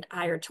resulted in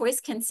higher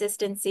choice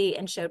consistency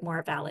and showed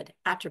more valid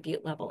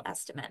attribute level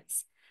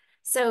estimates.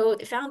 So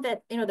it found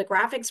that the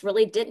graphics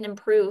really didn't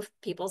improve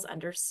people's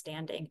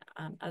understanding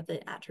of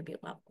the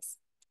attribute levels.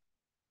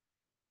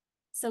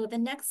 So the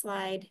next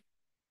slide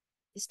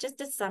is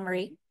just a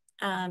summary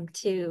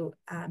to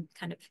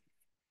kind of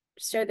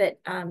show that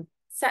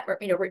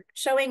we're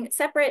showing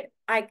separate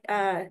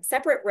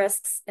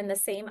risks in the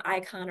same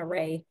icon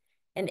array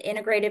in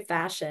integrated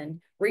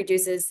fashion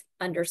reduces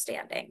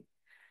understanding.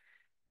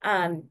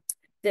 So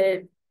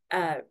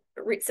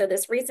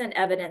this recent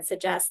evidence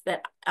suggests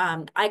that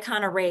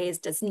icon arrays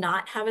does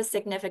not have a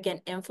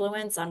significant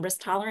influence on risk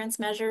tolerance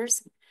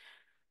measures.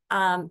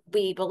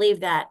 We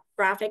believe that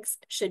graphics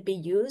should be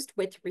used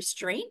with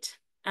restraint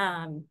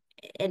and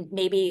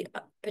maybe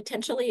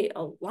potentially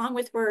along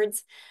with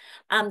words.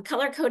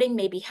 Color coding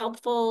may be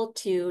helpful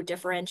to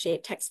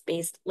differentiate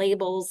text-based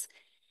labels.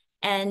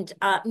 And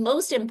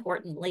most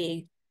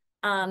importantly,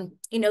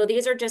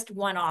 these are just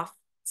one-off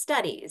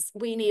studies.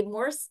 We need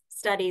more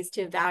studies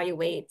to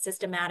evaluate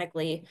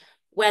systematically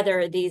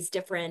whether these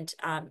different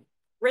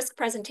risk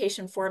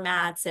presentation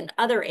formats and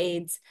other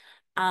aids,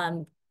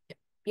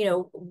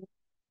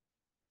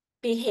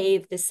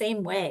 behave the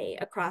same way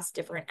across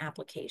different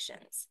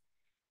applications.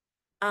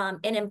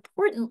 And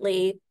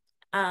importantly,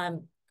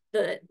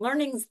 the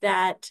learnings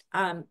that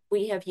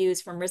we have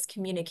used from risk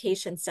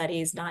communication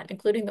studies, not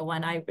including the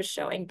one I was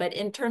showing, but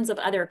in terms of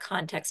other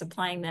contexts,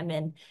 applying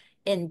them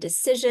in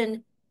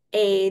decision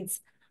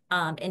aids,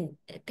 in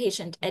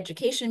patient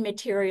education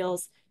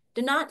materials,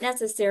 do not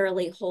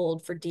necessarily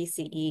hold for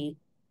DCE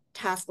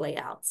task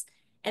layouts.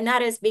 And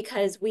that is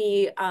because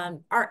we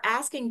are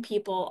asking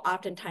people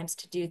oftentimes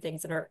to do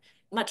things that are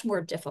much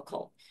more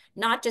difficult,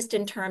 not just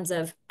in terms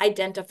of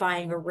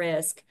identifying a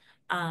risk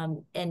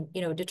and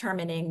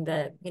determining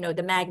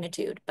the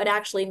magnitude, but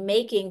actually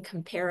making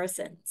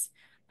comparisons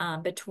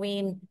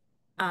between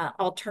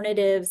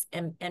alternatives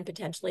and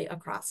potentially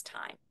across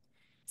time.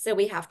 So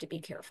we have to be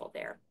careful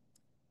there.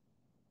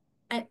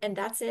 And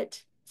that's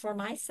it for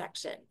my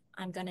section.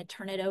 I'm going to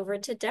turn it over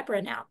to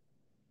Deborah now.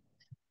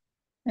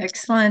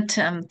 Excellent.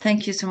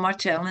 Thank you so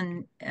much,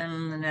 Ellen,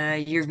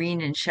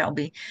 Eurine, and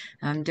Shelby.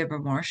 I'm Deborah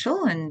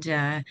Marshall, and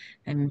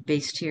I'm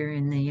based here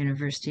in the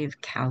University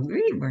of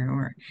Calgary, where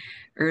we're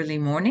early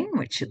morning,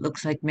 which it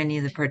looks like many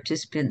of the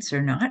participants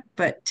are not,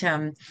 but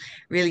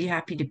really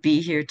happy to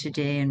be here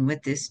today and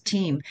with this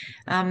team.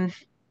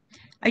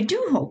 I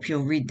do hope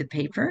you'll read the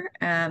paper.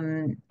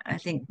 I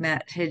think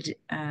Matt had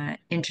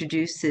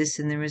introduced this,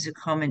 and there was a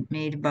comment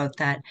made about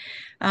that.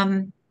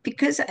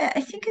 Because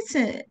I think it's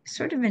a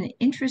sort of an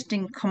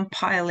interesting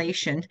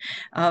compilation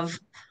of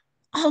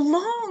a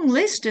long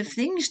list of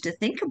things to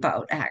think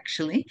about,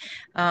 actually,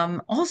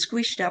 all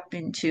squished up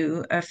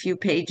into a few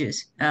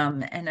pages.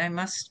 And I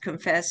must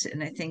confess,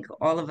 and I think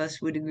all of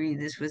us would agree,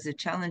 this was a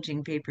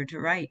challenging paper to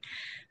write.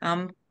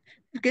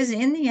 Because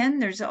in the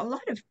end, there's a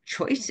lot of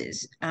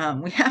choices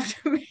we have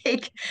to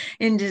make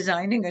in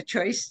designing a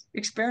choice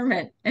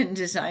experiment and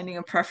designing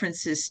a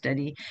preferences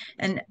study.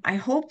 And I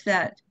hope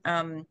that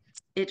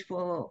it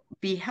will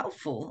be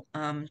helpful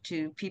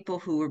to people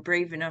who were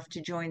brave enough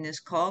to join this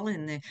call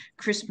in the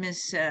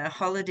Christmas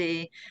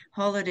holiday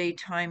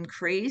time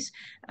craze,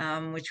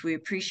 which we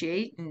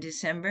appreciate in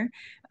December.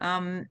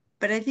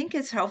 But I think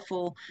it's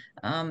helpful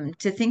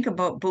to think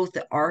about both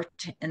the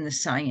art and the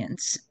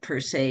science, per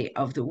se,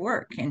 of the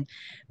work. And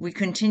we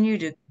continue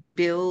to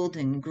build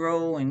and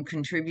grow and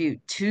contribute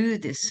to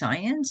this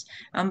science.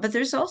 But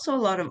there's also a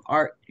lot of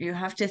art you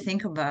have to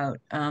think about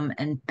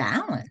and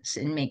balance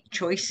and make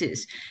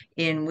choices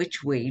in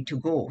which way to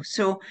go.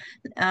 So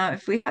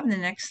if we have the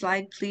next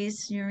slide,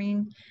 please,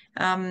 Noreen.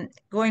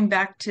 Going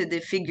back to the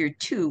figure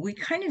 2, we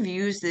kind of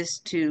use this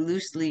to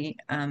loosely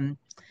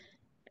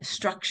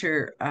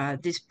structure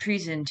this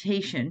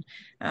presentation.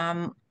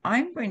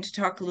 I'm going to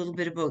talk a little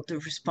bit about the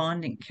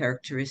respondent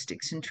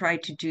characteristics and try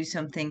to do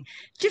something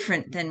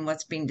different than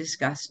what's being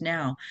discussed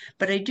now.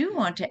 But I do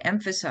want to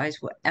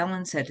emphasize what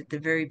Ellen said at the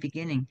very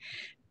beginning.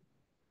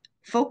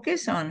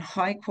 Focus on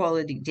high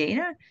quality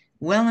data,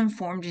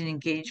 well-informed and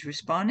engaged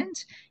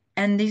respondents,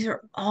 and these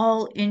are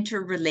all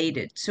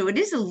interrelated. So it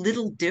is a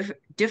little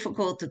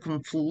difficult to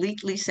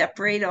completely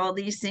separate all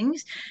these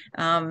things.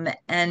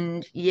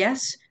 And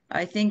yes,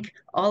 I think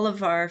all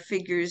of our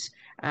figures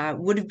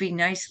would have been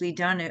nicely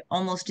done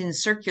almost in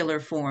circular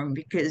form,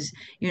 because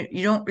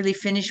you don't really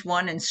finish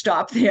one and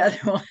stop the other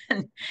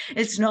one.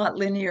 It's not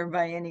linear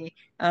by any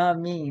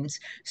means.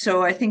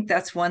 So I think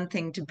that's one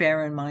thing to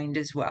bear in mind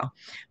as well.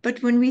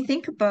 But when we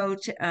think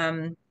about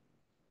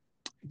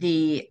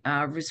the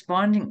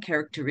respondent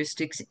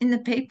characteristics in the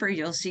paper,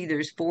 you'll see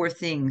there's 4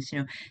 things,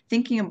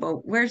 thinking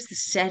about where's the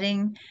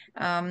setting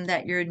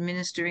that you're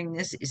administering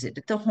this. Is it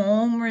at the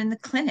home or in the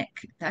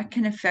clinic? That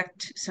can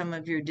affect some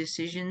of your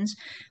decisions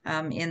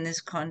in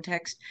this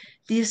context.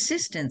 The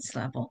assistance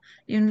level,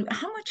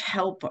 how much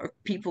help are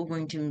people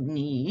going to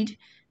need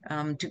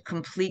to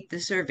complete the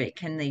survey?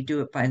 Can they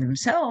do it by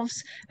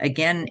themselves?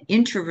 Again,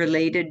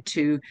 interrelated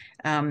to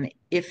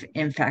if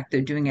in fact they're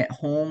doing it at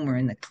home or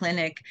in the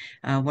clinic,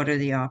 what are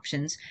the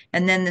options?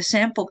 And then the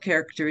sample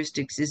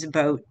characteristics is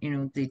about,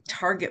 the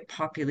target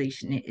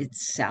population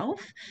itself,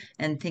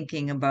 and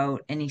thinking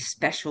about any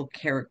special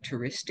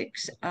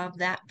characteristics of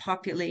that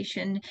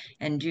population,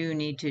 and do you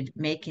need to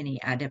make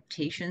any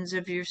adaptations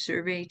of your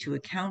survey to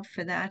account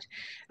for that?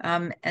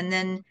 And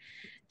then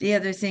the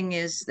other thing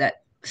is that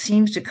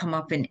seems to come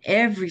up in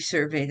every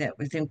survey that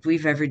we think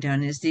we've ever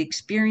done is the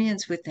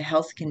experience with the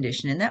health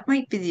condition. And that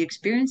might be the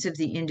experience of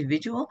the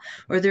individual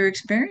or their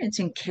experience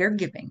in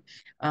caregiving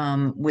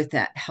with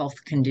that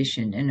health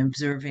condition and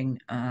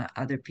observing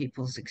other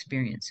people's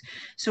experience.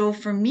 So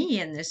for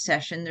me in this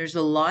session, there's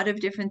a lot of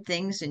different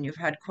things, and you've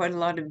had quite a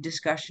lot of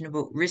discussion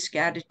about risk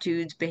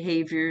attitudes,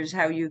 behaviors,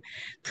 how you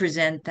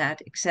present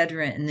that,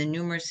 etc. And the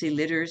numeracy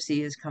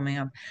literacy is coming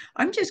up.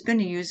 I'm just going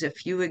to use a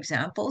few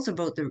examples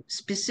about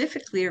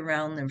specifically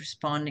around the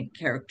respondent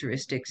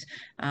characteristics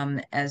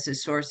as a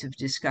source of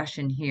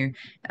discussion here.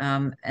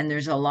 And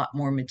there's a lot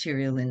more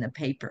material in the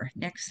paper.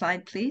 Next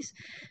slide, please.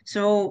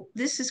 So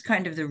this is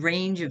kind of the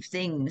range of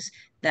things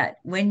that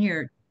when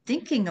you're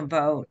thinking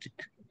about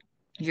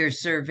your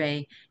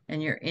survey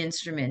and your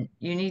instrument,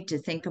 you need to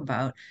think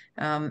about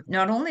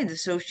not only the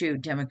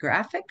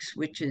socio-demographics,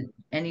 which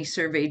any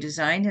survey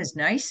design is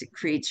nice. It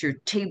creates your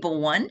table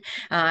 1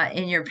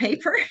 in your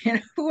paper.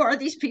 Who are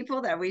these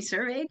people that we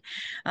surveyed?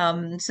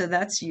 So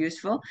that's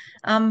useful.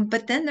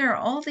 But then there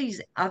are all these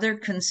other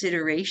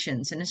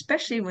considerations, and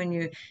especially when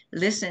you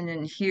listen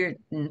and hear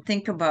and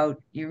think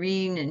about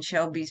Irene and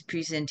Shelby's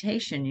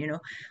presentation,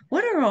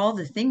 what are all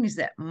the things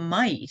that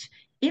might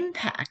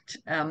impact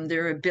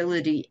their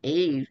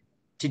ability,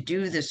 to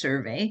do the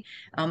survey,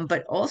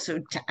 but also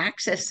to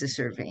access the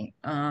survey.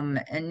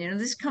 And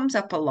this comes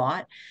up a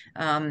lot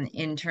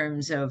in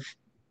terms of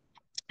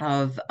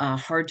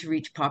hard to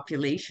reach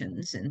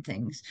populations and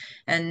things.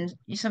 And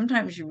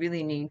sometimes you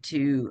really need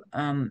to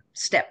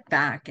step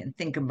back and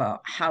think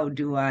about, how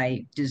do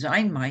I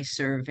design my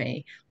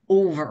survey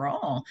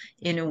overall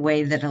in a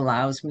way that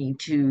allows me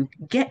to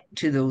get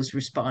to those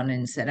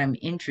respondents that I'm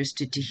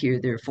interested to hear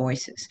their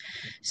voices.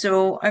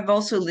 So I've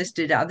also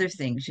listed other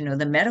things,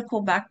 the medical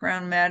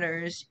background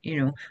matters,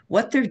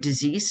 what their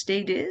disease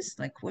state is,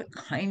 like what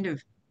kind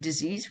of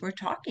disease we're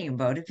talking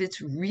about. If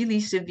it's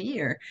really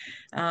severe,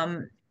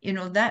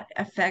 that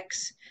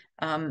affects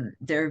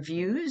their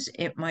views.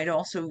 It might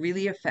also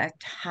really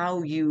affect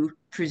how you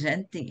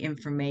present the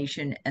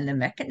information and the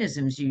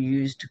mechanisms you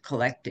use to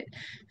collect it.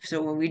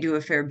 So when we do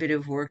a fair bit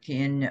of work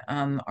in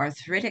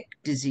arthritic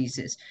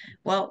diseases,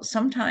 well,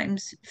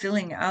 sometimes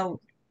filling out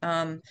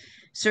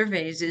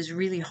surveys is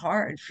really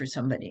hard for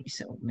somebody.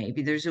 So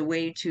maybe there's a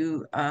way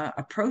to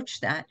approach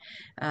that.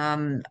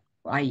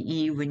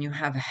 i.e. when you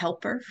have a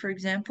helper, for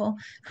example,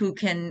 who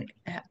can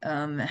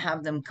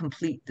have them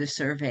complete the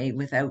survey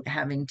without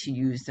having to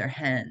use their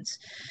hands.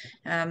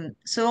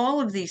 So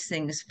all of these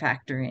things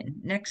factor in.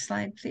 Next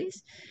slide,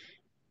 please.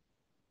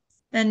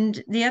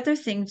 And the other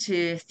thing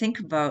to think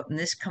about, and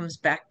this comes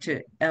back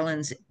to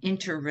Ellen's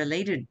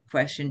interrelated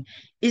question,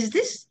 is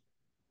this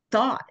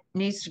thought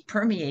needs to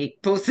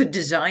permeate both the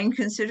design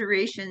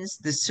considerations,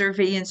 the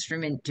survey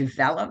instrument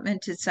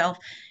development itself,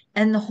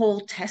 and the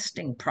whole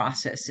testing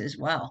process as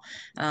well.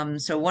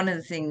 So one of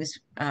the things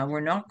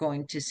we're not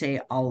going to say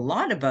a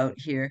lot about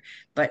here,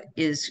 but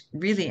is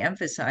really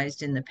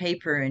emphasized in the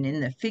paper and in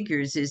the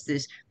figures, is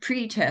this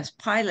pre-test,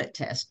 pilot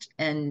test,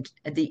 and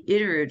the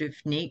iterative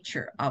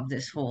nature of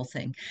this whole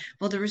thing.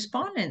 Well, the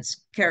respondents'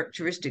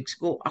 characteristics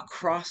go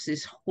across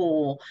this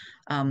whole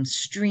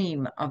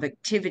stream of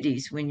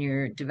activities when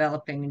you're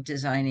developing and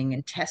designing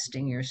and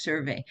testing your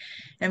survey.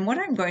 And what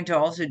I'm going to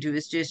also do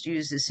is just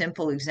use a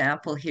simple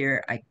example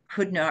here. I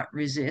could not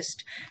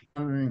resist.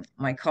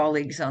 My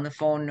colleagues on the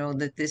phone know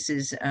that this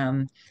is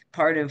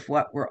part of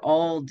what we're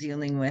all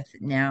dealing with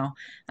now,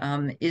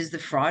 is the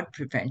fraud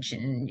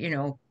prevention. You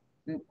know,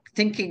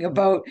 thinking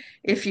about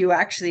if you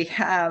actually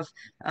have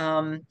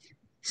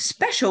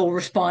special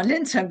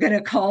respondents, I'm going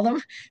to call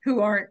them, who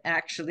aren't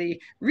actually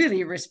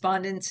really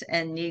respondents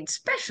and need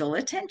special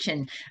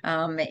attention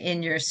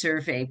in your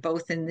survey,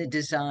 both in the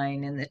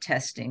design and the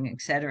testing,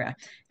 etc.,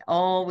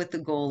 all with the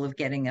goal of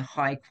getting a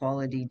high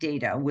quality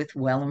data with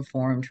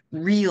well-informed,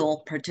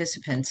 real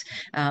participants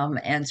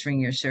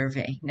answering your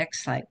survey.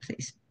 Next slide,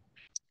 please.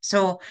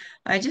 So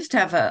I just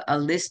have a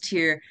list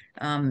here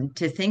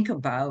to think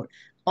about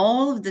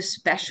all of the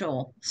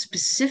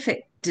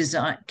specific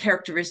design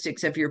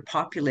characteristics of your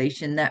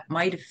population that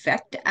might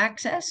affect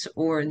access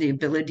or the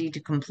ability to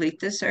complete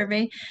the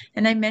survey.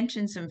 And I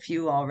mentioned some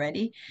few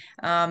already,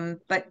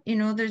 but you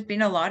know, there's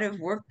been a lot of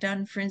work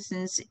done, for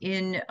instance,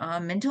 in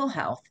mental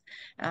health.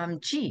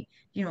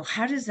 You know,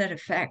 how does that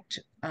affect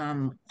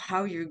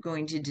how you're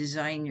going to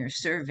design your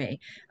survey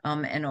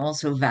and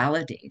also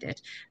validate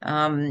it?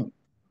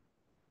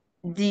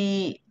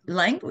 The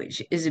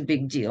language is a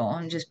big deal.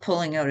 I'm just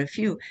pulling out a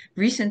few.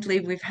 Recently,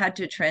 we've had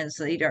to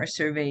translate our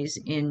surveys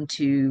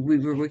into, we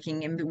were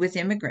working with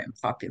immigrant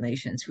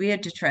populations. We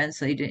had to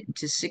translate it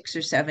into 6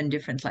 or 7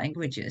 different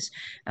languages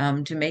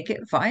to make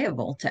it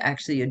viable to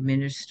actually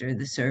administer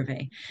the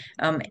survey.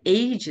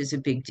 Age is a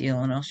big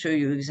deal, and I'll show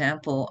you an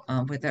example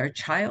with our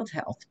child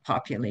health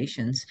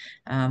populations.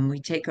 We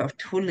take a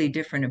totally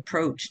different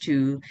approach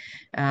to,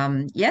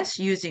 yes,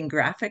 using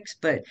graphics,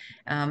 but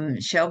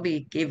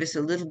Shelby gave us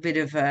a little bit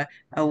of a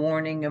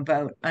warning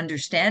about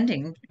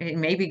understanding.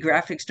 Maybe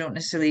graphics don't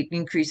necessarily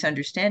increase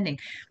understanding,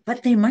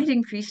 but they might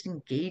increase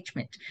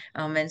engagement.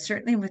 And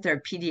certainly with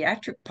our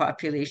pediatric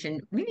population,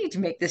 we need to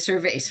make the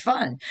surveys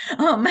fun.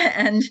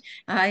 And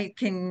I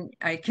can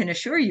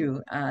assure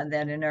you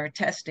that in our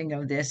testing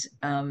of this,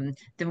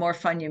 the more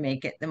fun you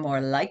make it, the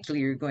more likely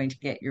you're going to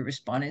get your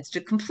respondents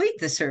to complete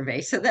the survey.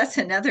 So that's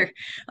another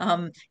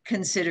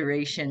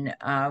consideration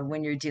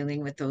when you're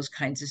dealing with those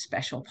kinds of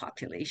special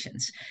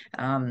populations.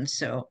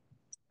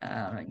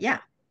 Yeah,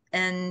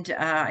 and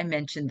I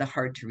mentioned the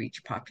hard to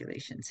reach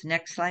populations.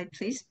 Next slide,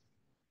 please.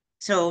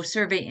 So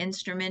survey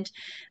instrument,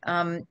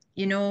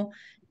 you know,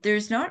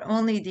 there's not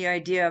only the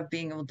idea of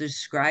being able to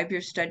describe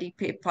your study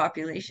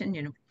population,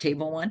 you know,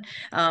 table 1,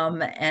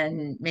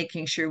 and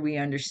making sure we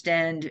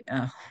understand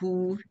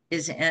who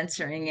is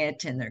answering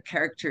it and their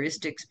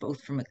characteristics,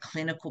 both from a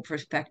clinical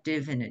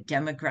perspective and a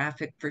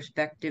demographic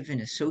perspective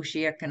and a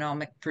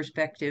socioeconomic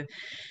perspective.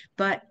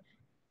 But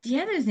the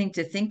other thing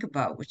to think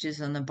about, which is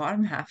on the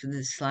bottom half of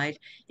this slide,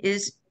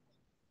 is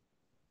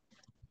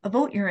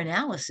about your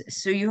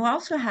analysis. So you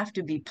also have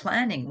to be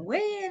planning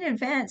way in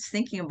advance,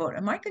 thinking about,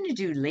 am I going to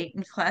do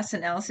latent class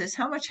analysis?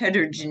 How much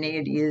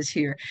heterogeneity is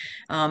here?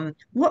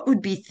 What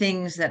would be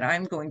things that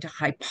I'm going to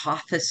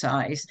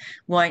hypothesize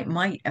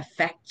might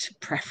affect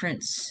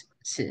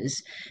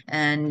preferences?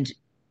 And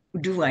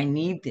do I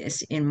need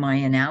this in my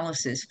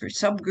analysis for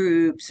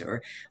subgroups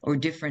or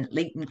different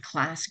latent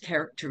class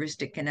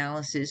characteristic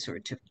analysis, or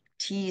to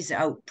tease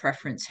out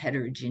preference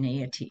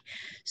heterogeneity?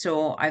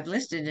 So I've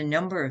listed a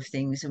number of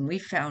things, and we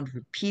found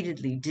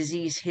repeatedly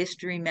disease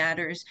history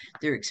matters,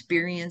 their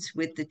experience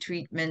with the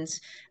treatments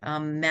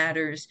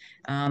matters,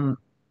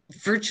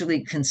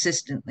 virtually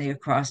consistently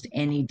across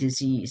any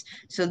disease.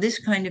 So this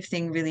kind of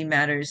thing really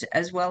matters,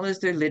 as well as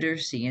their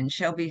literacy. And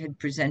Shelby had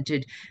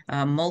presented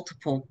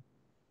multiple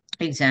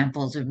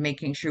examples of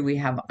making sure we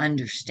have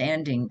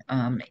understanding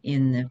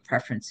in the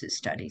preferences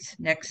studies.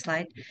 Next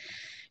slide.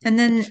 And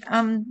then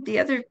the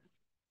other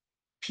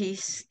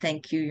piece,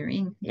 thank you,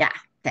 Eureen. Yeah,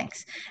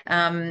 thanks,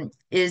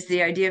 is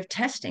the idea of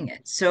testing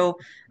it. So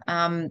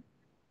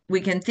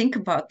we can think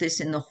about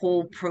this in the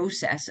whole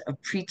process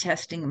of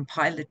pre-testing and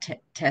pilot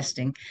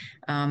testing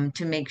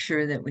to make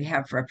sure that we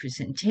have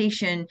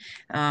representation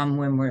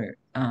when we're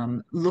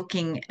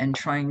looking and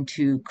trying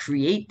to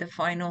create the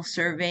final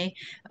survey.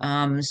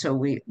 So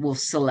we will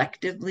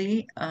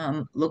selectively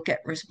look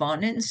at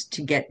respondents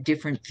to get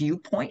different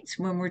viewpoints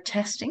when we're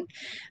testing.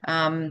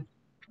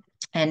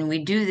 And we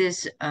do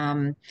this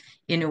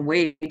in a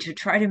way to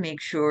try to make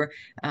sure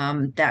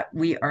that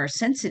we are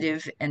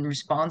sensitive and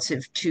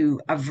responsive to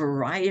a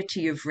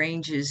variety of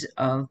ranges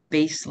of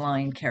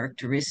baseline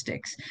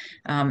characteristics.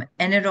 And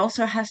it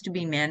also has to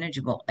be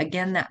manageable.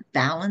 Again, that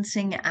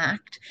balancing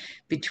act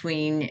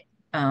between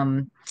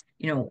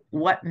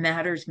what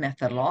matters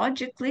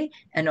methodologically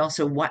and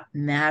also what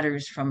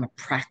matters from a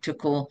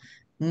practical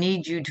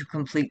need you to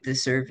complete the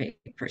survey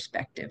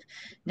perspective.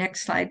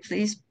 Next slide,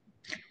 please.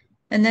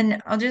 And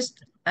then I'll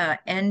just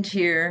end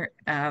here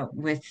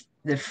with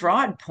the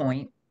fraud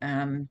point,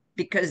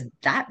 because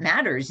that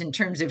matters in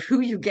terms of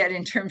who you get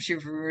in terms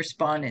of your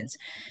respondents.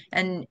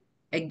 And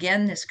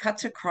again, this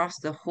cuts across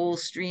the whole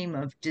stream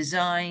of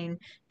design,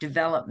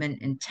 development,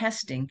 and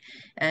testing.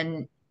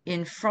 And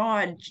in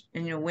fraud,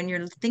 when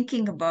you're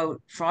thinking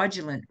about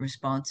fraudulent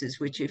responses,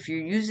 which if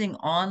you're using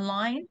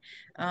online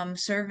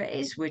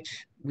surveys,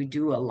 which we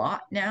do a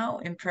lot now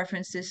in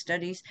preferences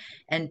studies,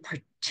 and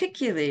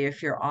particularly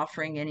if you're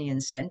offering any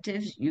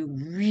incentives, you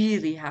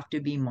really have to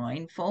be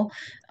mindful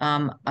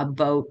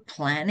about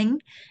planning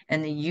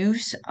and the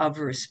use of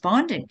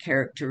respondent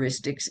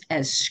characteristics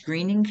as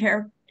screening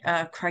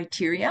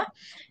criteria.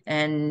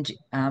 And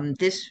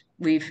this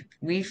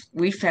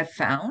we've have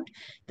found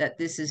that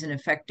this is an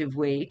effective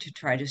way to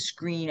try to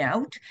screen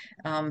out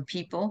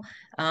people.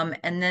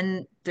 And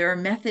then there are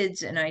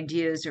methods and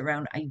ideas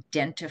around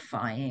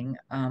identifying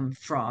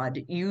fraud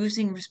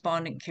using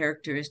respondent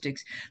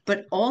characteristics,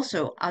 but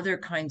also other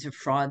kinds of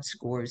fraud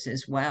scores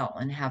as well,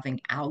 and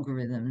having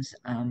algorithms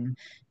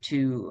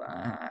to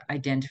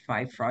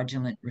identify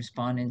fraudulent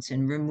respondents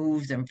and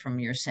remove them from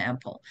your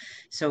sample.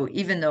 So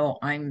even though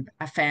I'm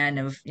a fan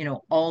of,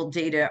 all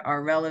data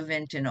are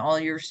relevant and all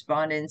your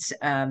respondents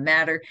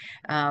matter,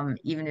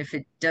 even if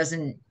it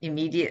doesn't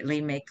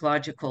immediately make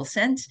logical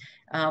sense,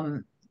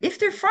 if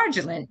they're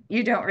fraudulent,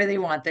 you don't really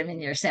want them in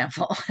your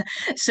sample.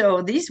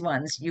 So these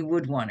ones you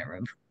would want to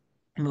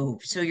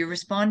remove. So your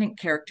respondent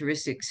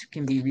characteristics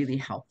can be really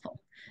helpful.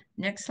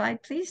 Next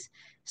slide, please.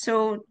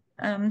 So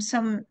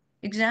some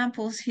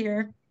examples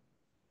here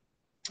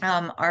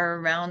are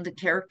around the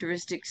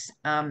characteristics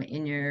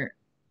in your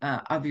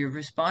of your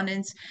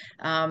respondents.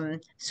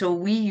 So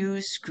we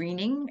use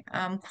screening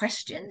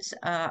questions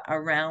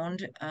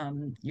around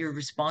your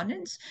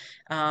respondents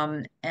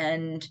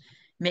and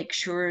make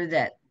sure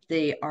that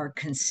they are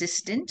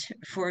consistent,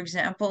 for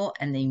example,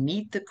 and they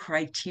meet the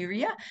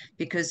criteria,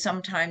 because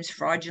sometimes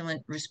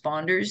fraudulent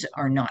responders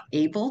are not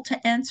able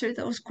to answer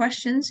those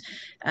questions.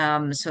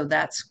 So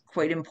that's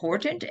quite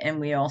important. And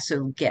we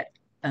also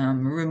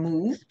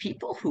remove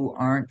people who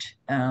aren't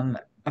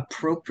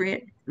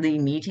appropriately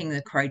meeting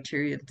the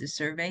criteria of the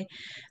survey.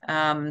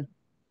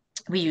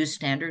 We use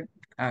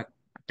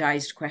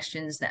standardized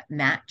questions that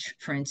match.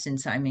 For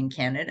instance, I'm in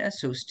Canada,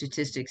 so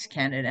Statistics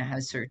Canada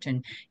has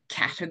certain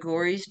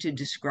categories to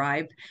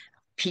describe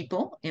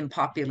people in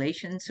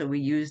population, so we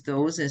use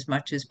those as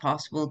much as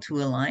possible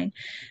to align.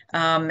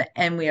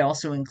 And we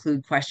also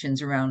include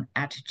questions around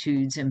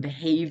attitudes and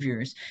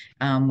behaviors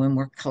when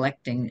we're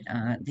collecting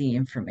the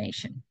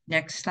information.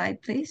 Next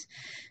slide, please.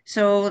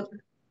 So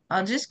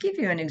I'll just give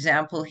you an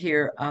example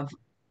here of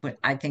what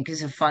I think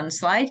is a fun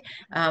slide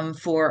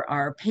for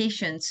our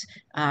patients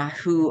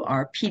who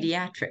are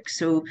pediatric.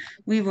 So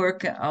we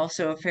work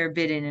also a fair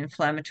bit in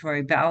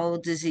inflammatory bowel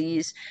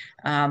disease,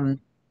 and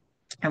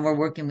we're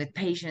working with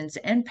patients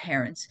and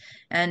parents.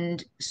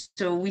 And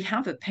so we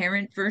have a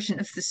parent version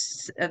of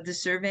the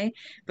survey,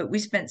 but we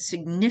spent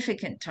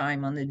significant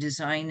time on the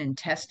design and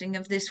testing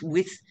of this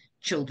with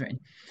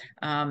children.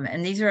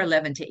 And these are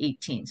 11 to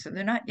 18, so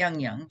they're not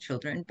young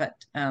children, but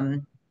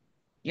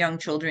young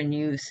children,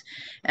 youth.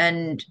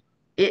 And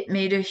it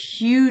made a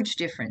huge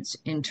difference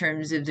in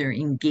terms of their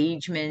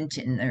engagement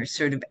and their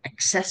sort of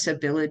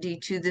accessibility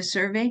to the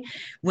survey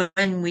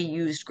when we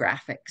used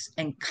graphics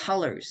and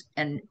colors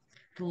and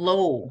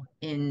flow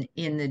in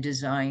the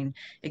design.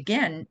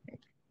 Again,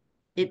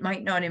 it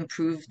might not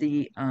improve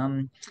the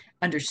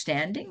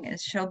understanding,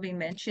 as Shelby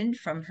mentioned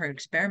from her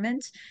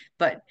experiments,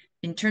 but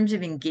in terms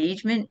of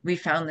engagement, we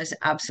found this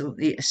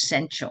absolutely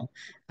essential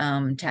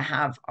to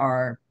have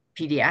our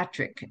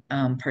pediatric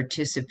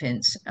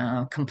participants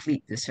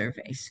complete the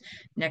surveys.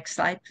 Next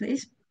slide,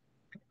 please.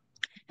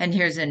 And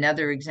here's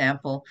another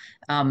example,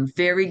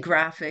 very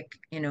graphic,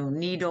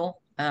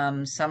 needle.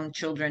 Some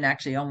children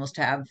actually almost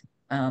have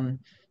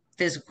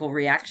physical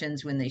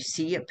reactions when they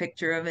see a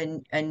picture of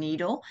a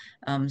needle.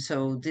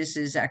 So this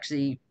is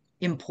actually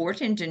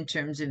important in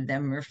terms of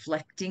them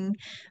reflecting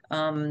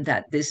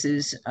that this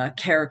is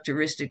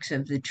characteristics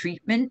of the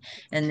treatment,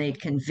 and they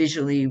can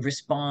visually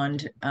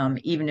respond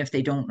even if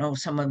they don't know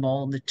some of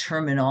all the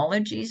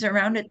terminologies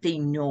around it. They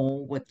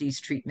know what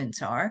these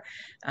treatments are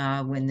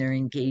when they're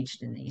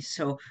engaged in these.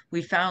 So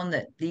we found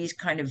that these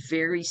kind of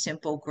very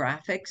simple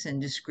graphics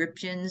and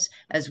descriptions,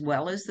 as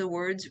well as the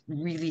words,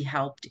 really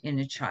helped in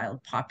a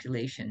child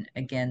population.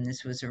 Again,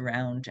 this was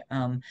around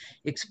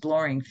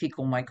exploring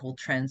fecal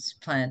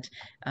microtransplant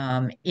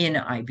in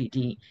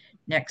IBD.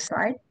 Next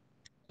slide.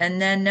 And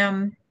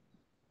then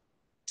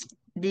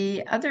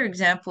The other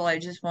example I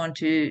just want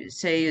to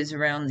say is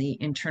around the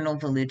internal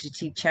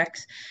validity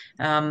checks.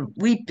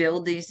 We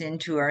build these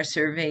into our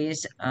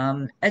surveys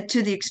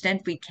to the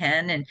extent we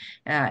can. And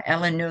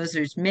Ellen knows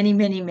there's many,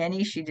 many,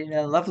 many. She did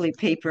a lovely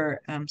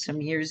paper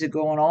some years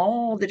ago on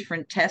all the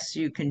different tests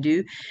you can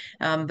do.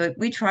 But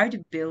we try to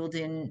build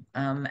in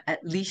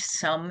at least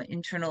some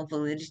internal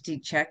validity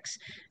checks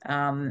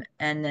and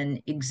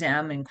then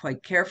examine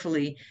quite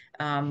carefully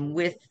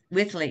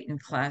with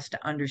latent class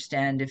to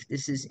understand if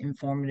this is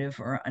informative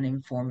or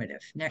uninformative.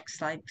 Next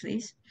slide,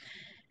 please.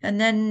 And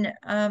then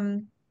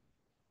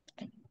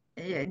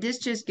this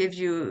just gives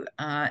you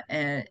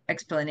an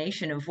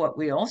explanation of what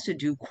we also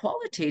do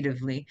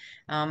qualitatively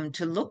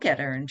to look at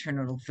our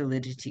internal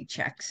validity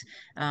checks.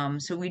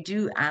 So we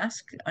do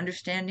ask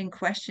understanding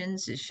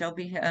questions, as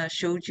Shelby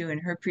showed you in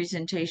her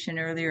presentation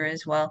earlier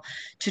as well,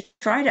 to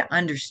try to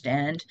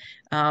understand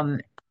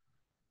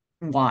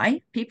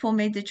why people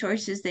made the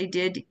choices they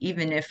did,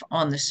 even if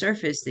on the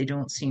surface they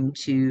don't seem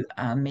to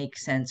make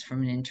sense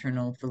from an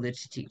internal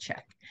validity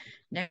check.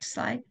 Next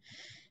slide.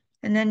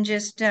 And then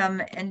just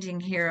ending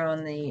here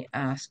on the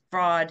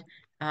fraud,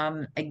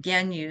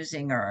 again,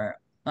 using our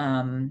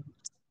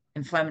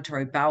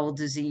inflammatory bowel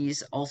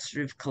disease,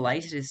 ulcerative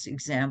colitis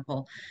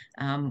example,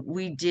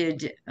 we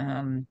did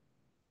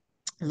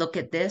look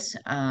at this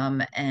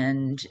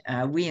and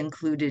we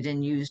included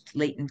and used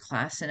latent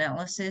class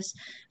analysis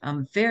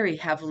very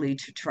heavily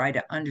to try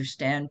to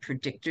understand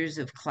predictors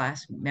of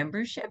class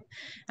membership.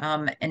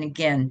 And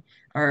again,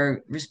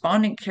 our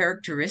respondent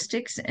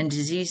characteristics and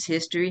disease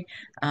history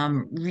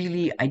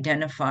really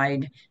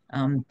identified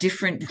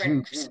different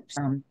groups,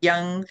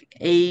 young,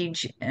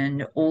 age,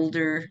 and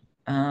older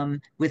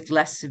with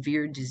less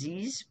severe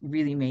disease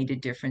really made a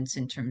difference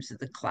in terms of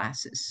the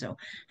classes. So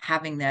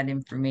having that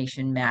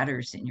information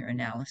matters in your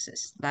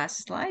analysis.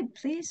 Last slide,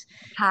 please.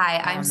 Hi,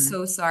 I'm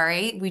so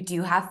sorry. We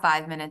do have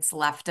 5 minutes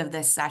left of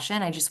this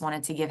session. I just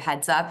wanted to give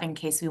heads up in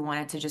case we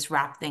wanted to just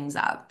wrap things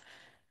up.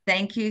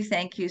 Thank you,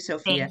 Sophia.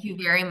 Thank you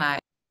very much.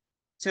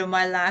 So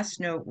my last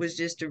note was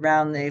just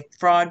around the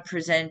fraud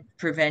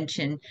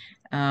prevention,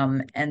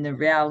 and the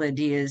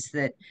reality is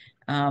that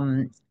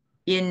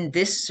in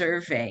this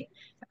survey,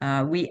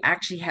 we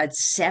actually had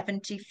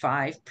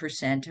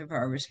 75% of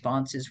our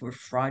responses were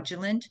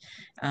fraudulent,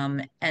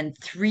 and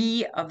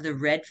 3 of the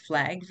red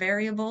flag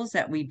variables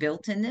that we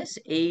built in this,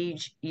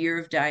 age, year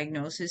of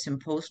diagnosis, and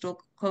postal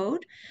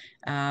code,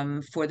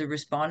 for the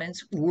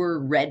respondents were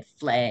red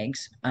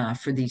flags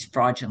for these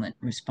fraudulent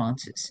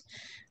responses.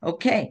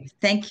 Okay,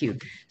 thank you.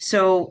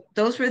 So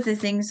those were the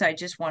things I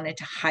just wanted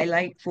to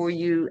highlight for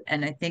you.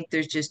 And I think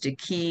there's just a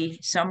key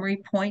summary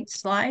point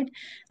slide,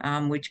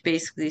 which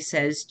basically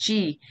says,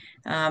 gee,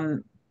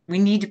 we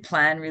need to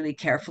plan really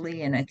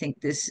carefully. And I think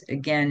this,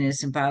 again,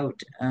 is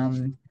about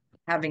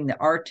having the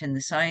art and the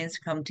science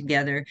come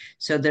together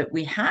so that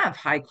we have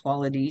high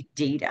quality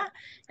data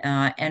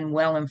and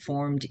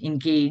well-informed,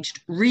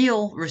 engaged,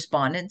 real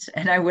respondents.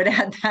 And I would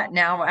add that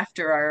now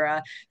after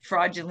our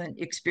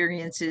fraudulent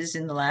experiences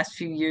in the last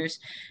few years.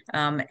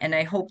 And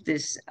I hope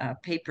this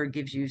paper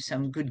gives you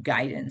some good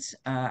guidance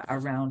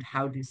around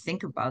how to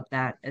think about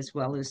that, as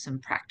well as some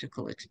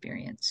practical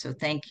experience. So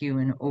thank you,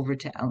 and over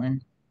to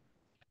Ellen.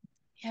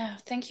 Yeah,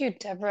 thank you,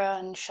 Deborah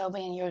and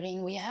Shelby and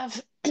Jorien. We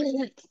have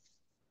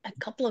a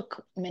couple of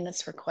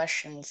minutes for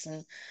questions,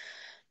 and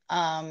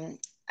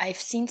I've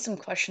seen some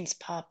questions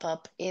pop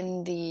up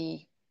in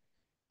the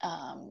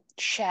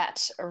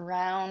chat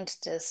around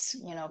this,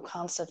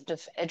 concept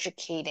of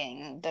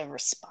educating the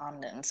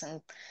respondents, and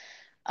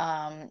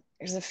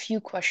there's a few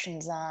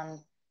questions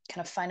on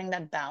kind of finding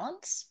that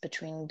balance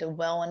between the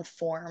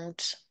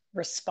well-informed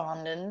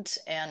respondent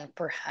and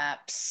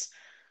perhaps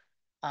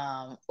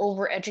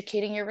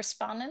over-educating your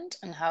respondent,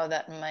 and how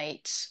that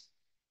might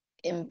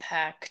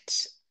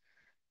impact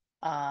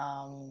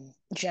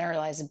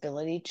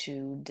generalizability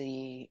to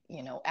the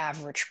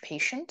average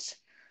patient.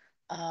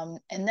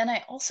 And then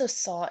I also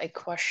saw a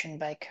question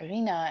by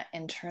Karina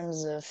in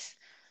terms of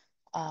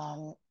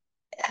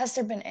has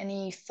there been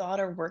any thought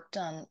or work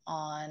done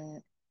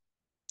on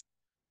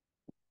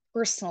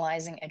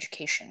personalizing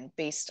education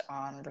based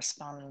on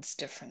respondents'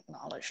 different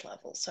knowledge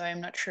levels? So I'm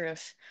not sure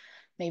if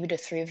maybe the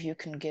 3 of you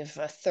can give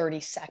a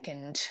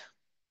 30-second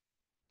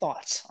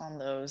thought on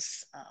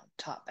those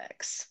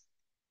topics.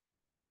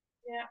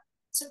 Yeah.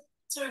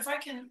 So if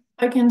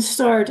I can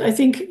start, I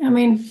think,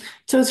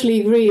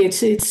 totally agree.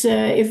 It's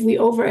if we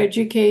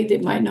overeducate,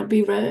 it might not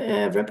be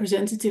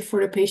representative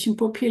for the patient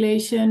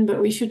population, but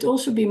we should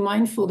also be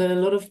mindful that a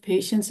lot of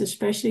patients,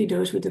 especially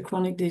those with the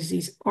chronic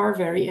disease, are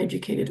very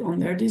educated on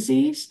their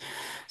disease.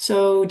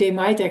 So they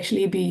might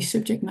actually be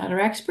subject matter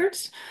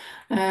experts.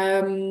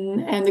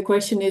 And the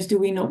question is, do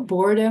we not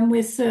bore them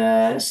with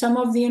some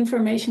of the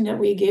information that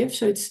we give?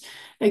 So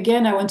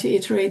again, I want to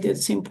iterate that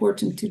it's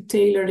important to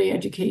tailor the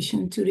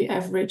education to the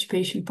average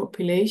patient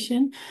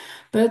population,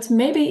 but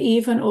maybe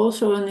even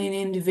also on an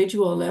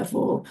individual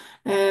level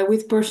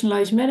with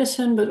personalized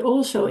medicine, but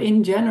also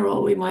in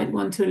general, we might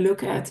want to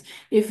look at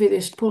if it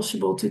is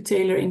possible to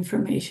tailor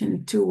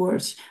information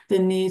towards the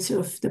needs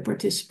of the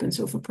participants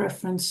of a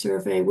preference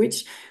survey,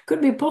 which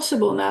could be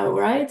possible now,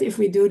 right? If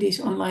we do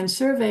these online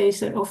surveys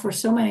that offer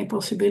so many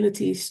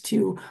possibilities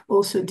to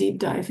also deep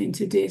dive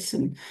into this.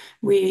 And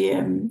we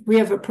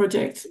have a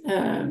project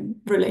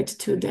related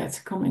to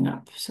that coming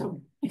up.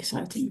 So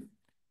exciting.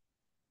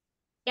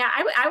 Yeah,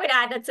 I would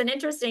add that's an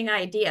interesting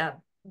idea,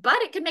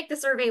 but it could make the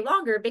survey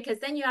longer because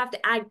then you have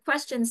to add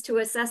questions to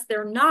assess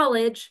their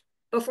knowledge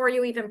before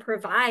you even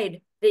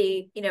provide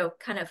the,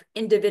 kind of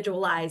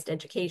individualized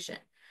education.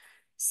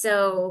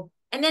 So,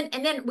 and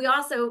then we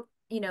also,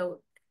 to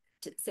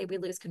say we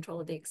lose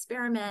control of the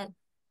experiment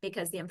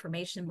because the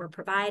information we're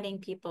providing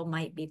people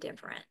might be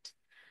different,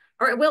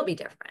 or it will be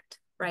different,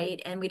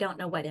 right? And we don't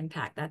know what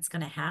impact that's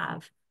going to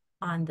have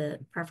on the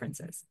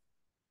preferences.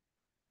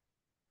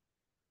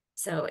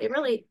 So it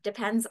really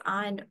depends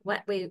on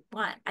what we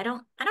want. I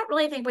don't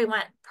really think we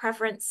want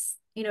preference,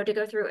 to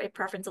go through a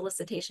preference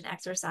elicitation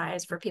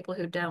exercise for people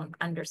who don't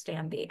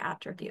understand the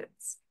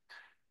attributes.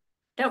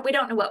 We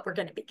don't know what we're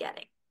going to be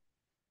getting.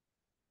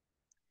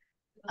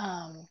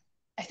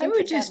 I think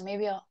with that,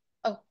 maybe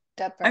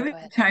Deborah, I would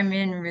chime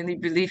in really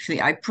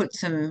briefly. I put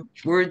some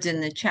words in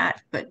the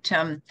chat, but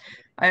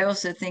I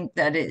also think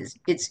that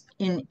it's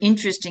an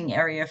interesting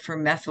area for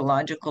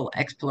methodological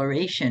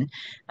exploration,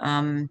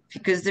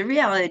 because the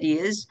reality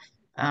is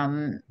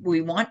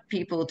we want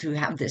people to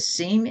have the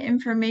same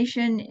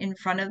information in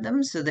front of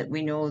them so that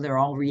we know they're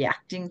all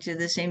reacting to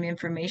the same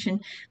information.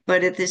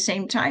 But at the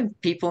same time,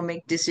 people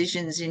make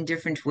decisions in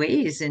different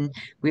ways. And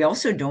we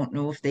also don't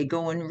know if they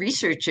go and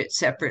research it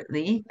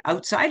separately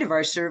outside of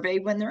our survey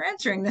when they're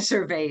answering the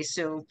survey.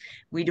 So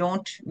we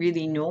don't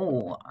really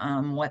know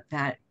what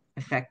that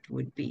effect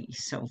would be.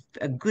 So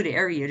a good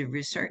area to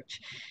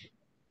research.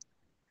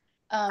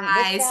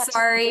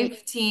 Sorry,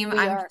 team.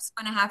 I'm just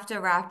going to have to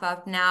wrap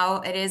up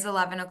now. It is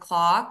 11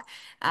 o'clock,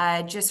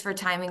 just for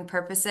timing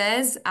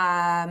purposes.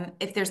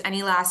 If there's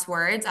any last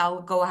words,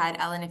 I'll go ahead,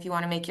 Ellen, if you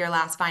want to make your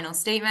last final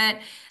statement,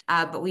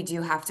 but we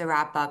do have to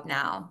wrap up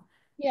now.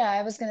 Yeah,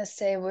 I was going to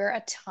say we're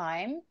at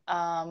time.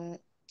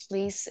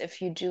 Please,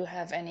 if you do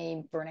have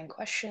any burning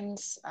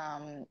questions,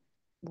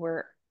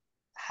 we're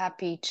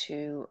happy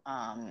to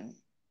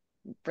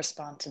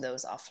respond to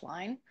those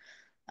offline.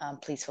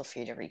 Please feel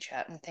free to reach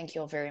out. And thank you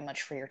all very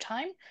much for your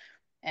time.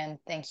 And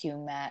thank you,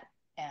 Matt,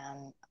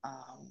 and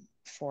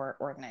for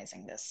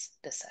organizing this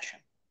session.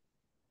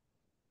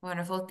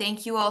 Wonderful.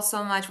 Thank you all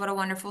so much. What a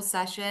wonderful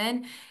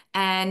session.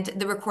 And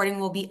the recording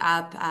will be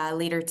up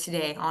later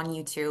today on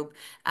YouTube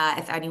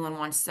if anyone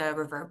wants to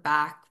revert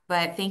back.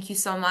 But thank you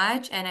so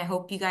much. And I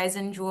hope you guys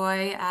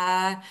enjoy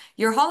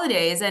your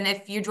holidays. And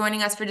if you're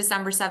joining us for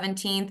December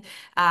 17th,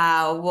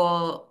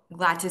 we'll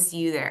glad to see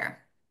you there.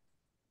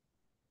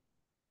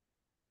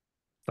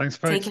 Thanks,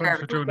 folks. Thanks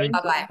for joining.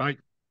 Bye-bye. Bye.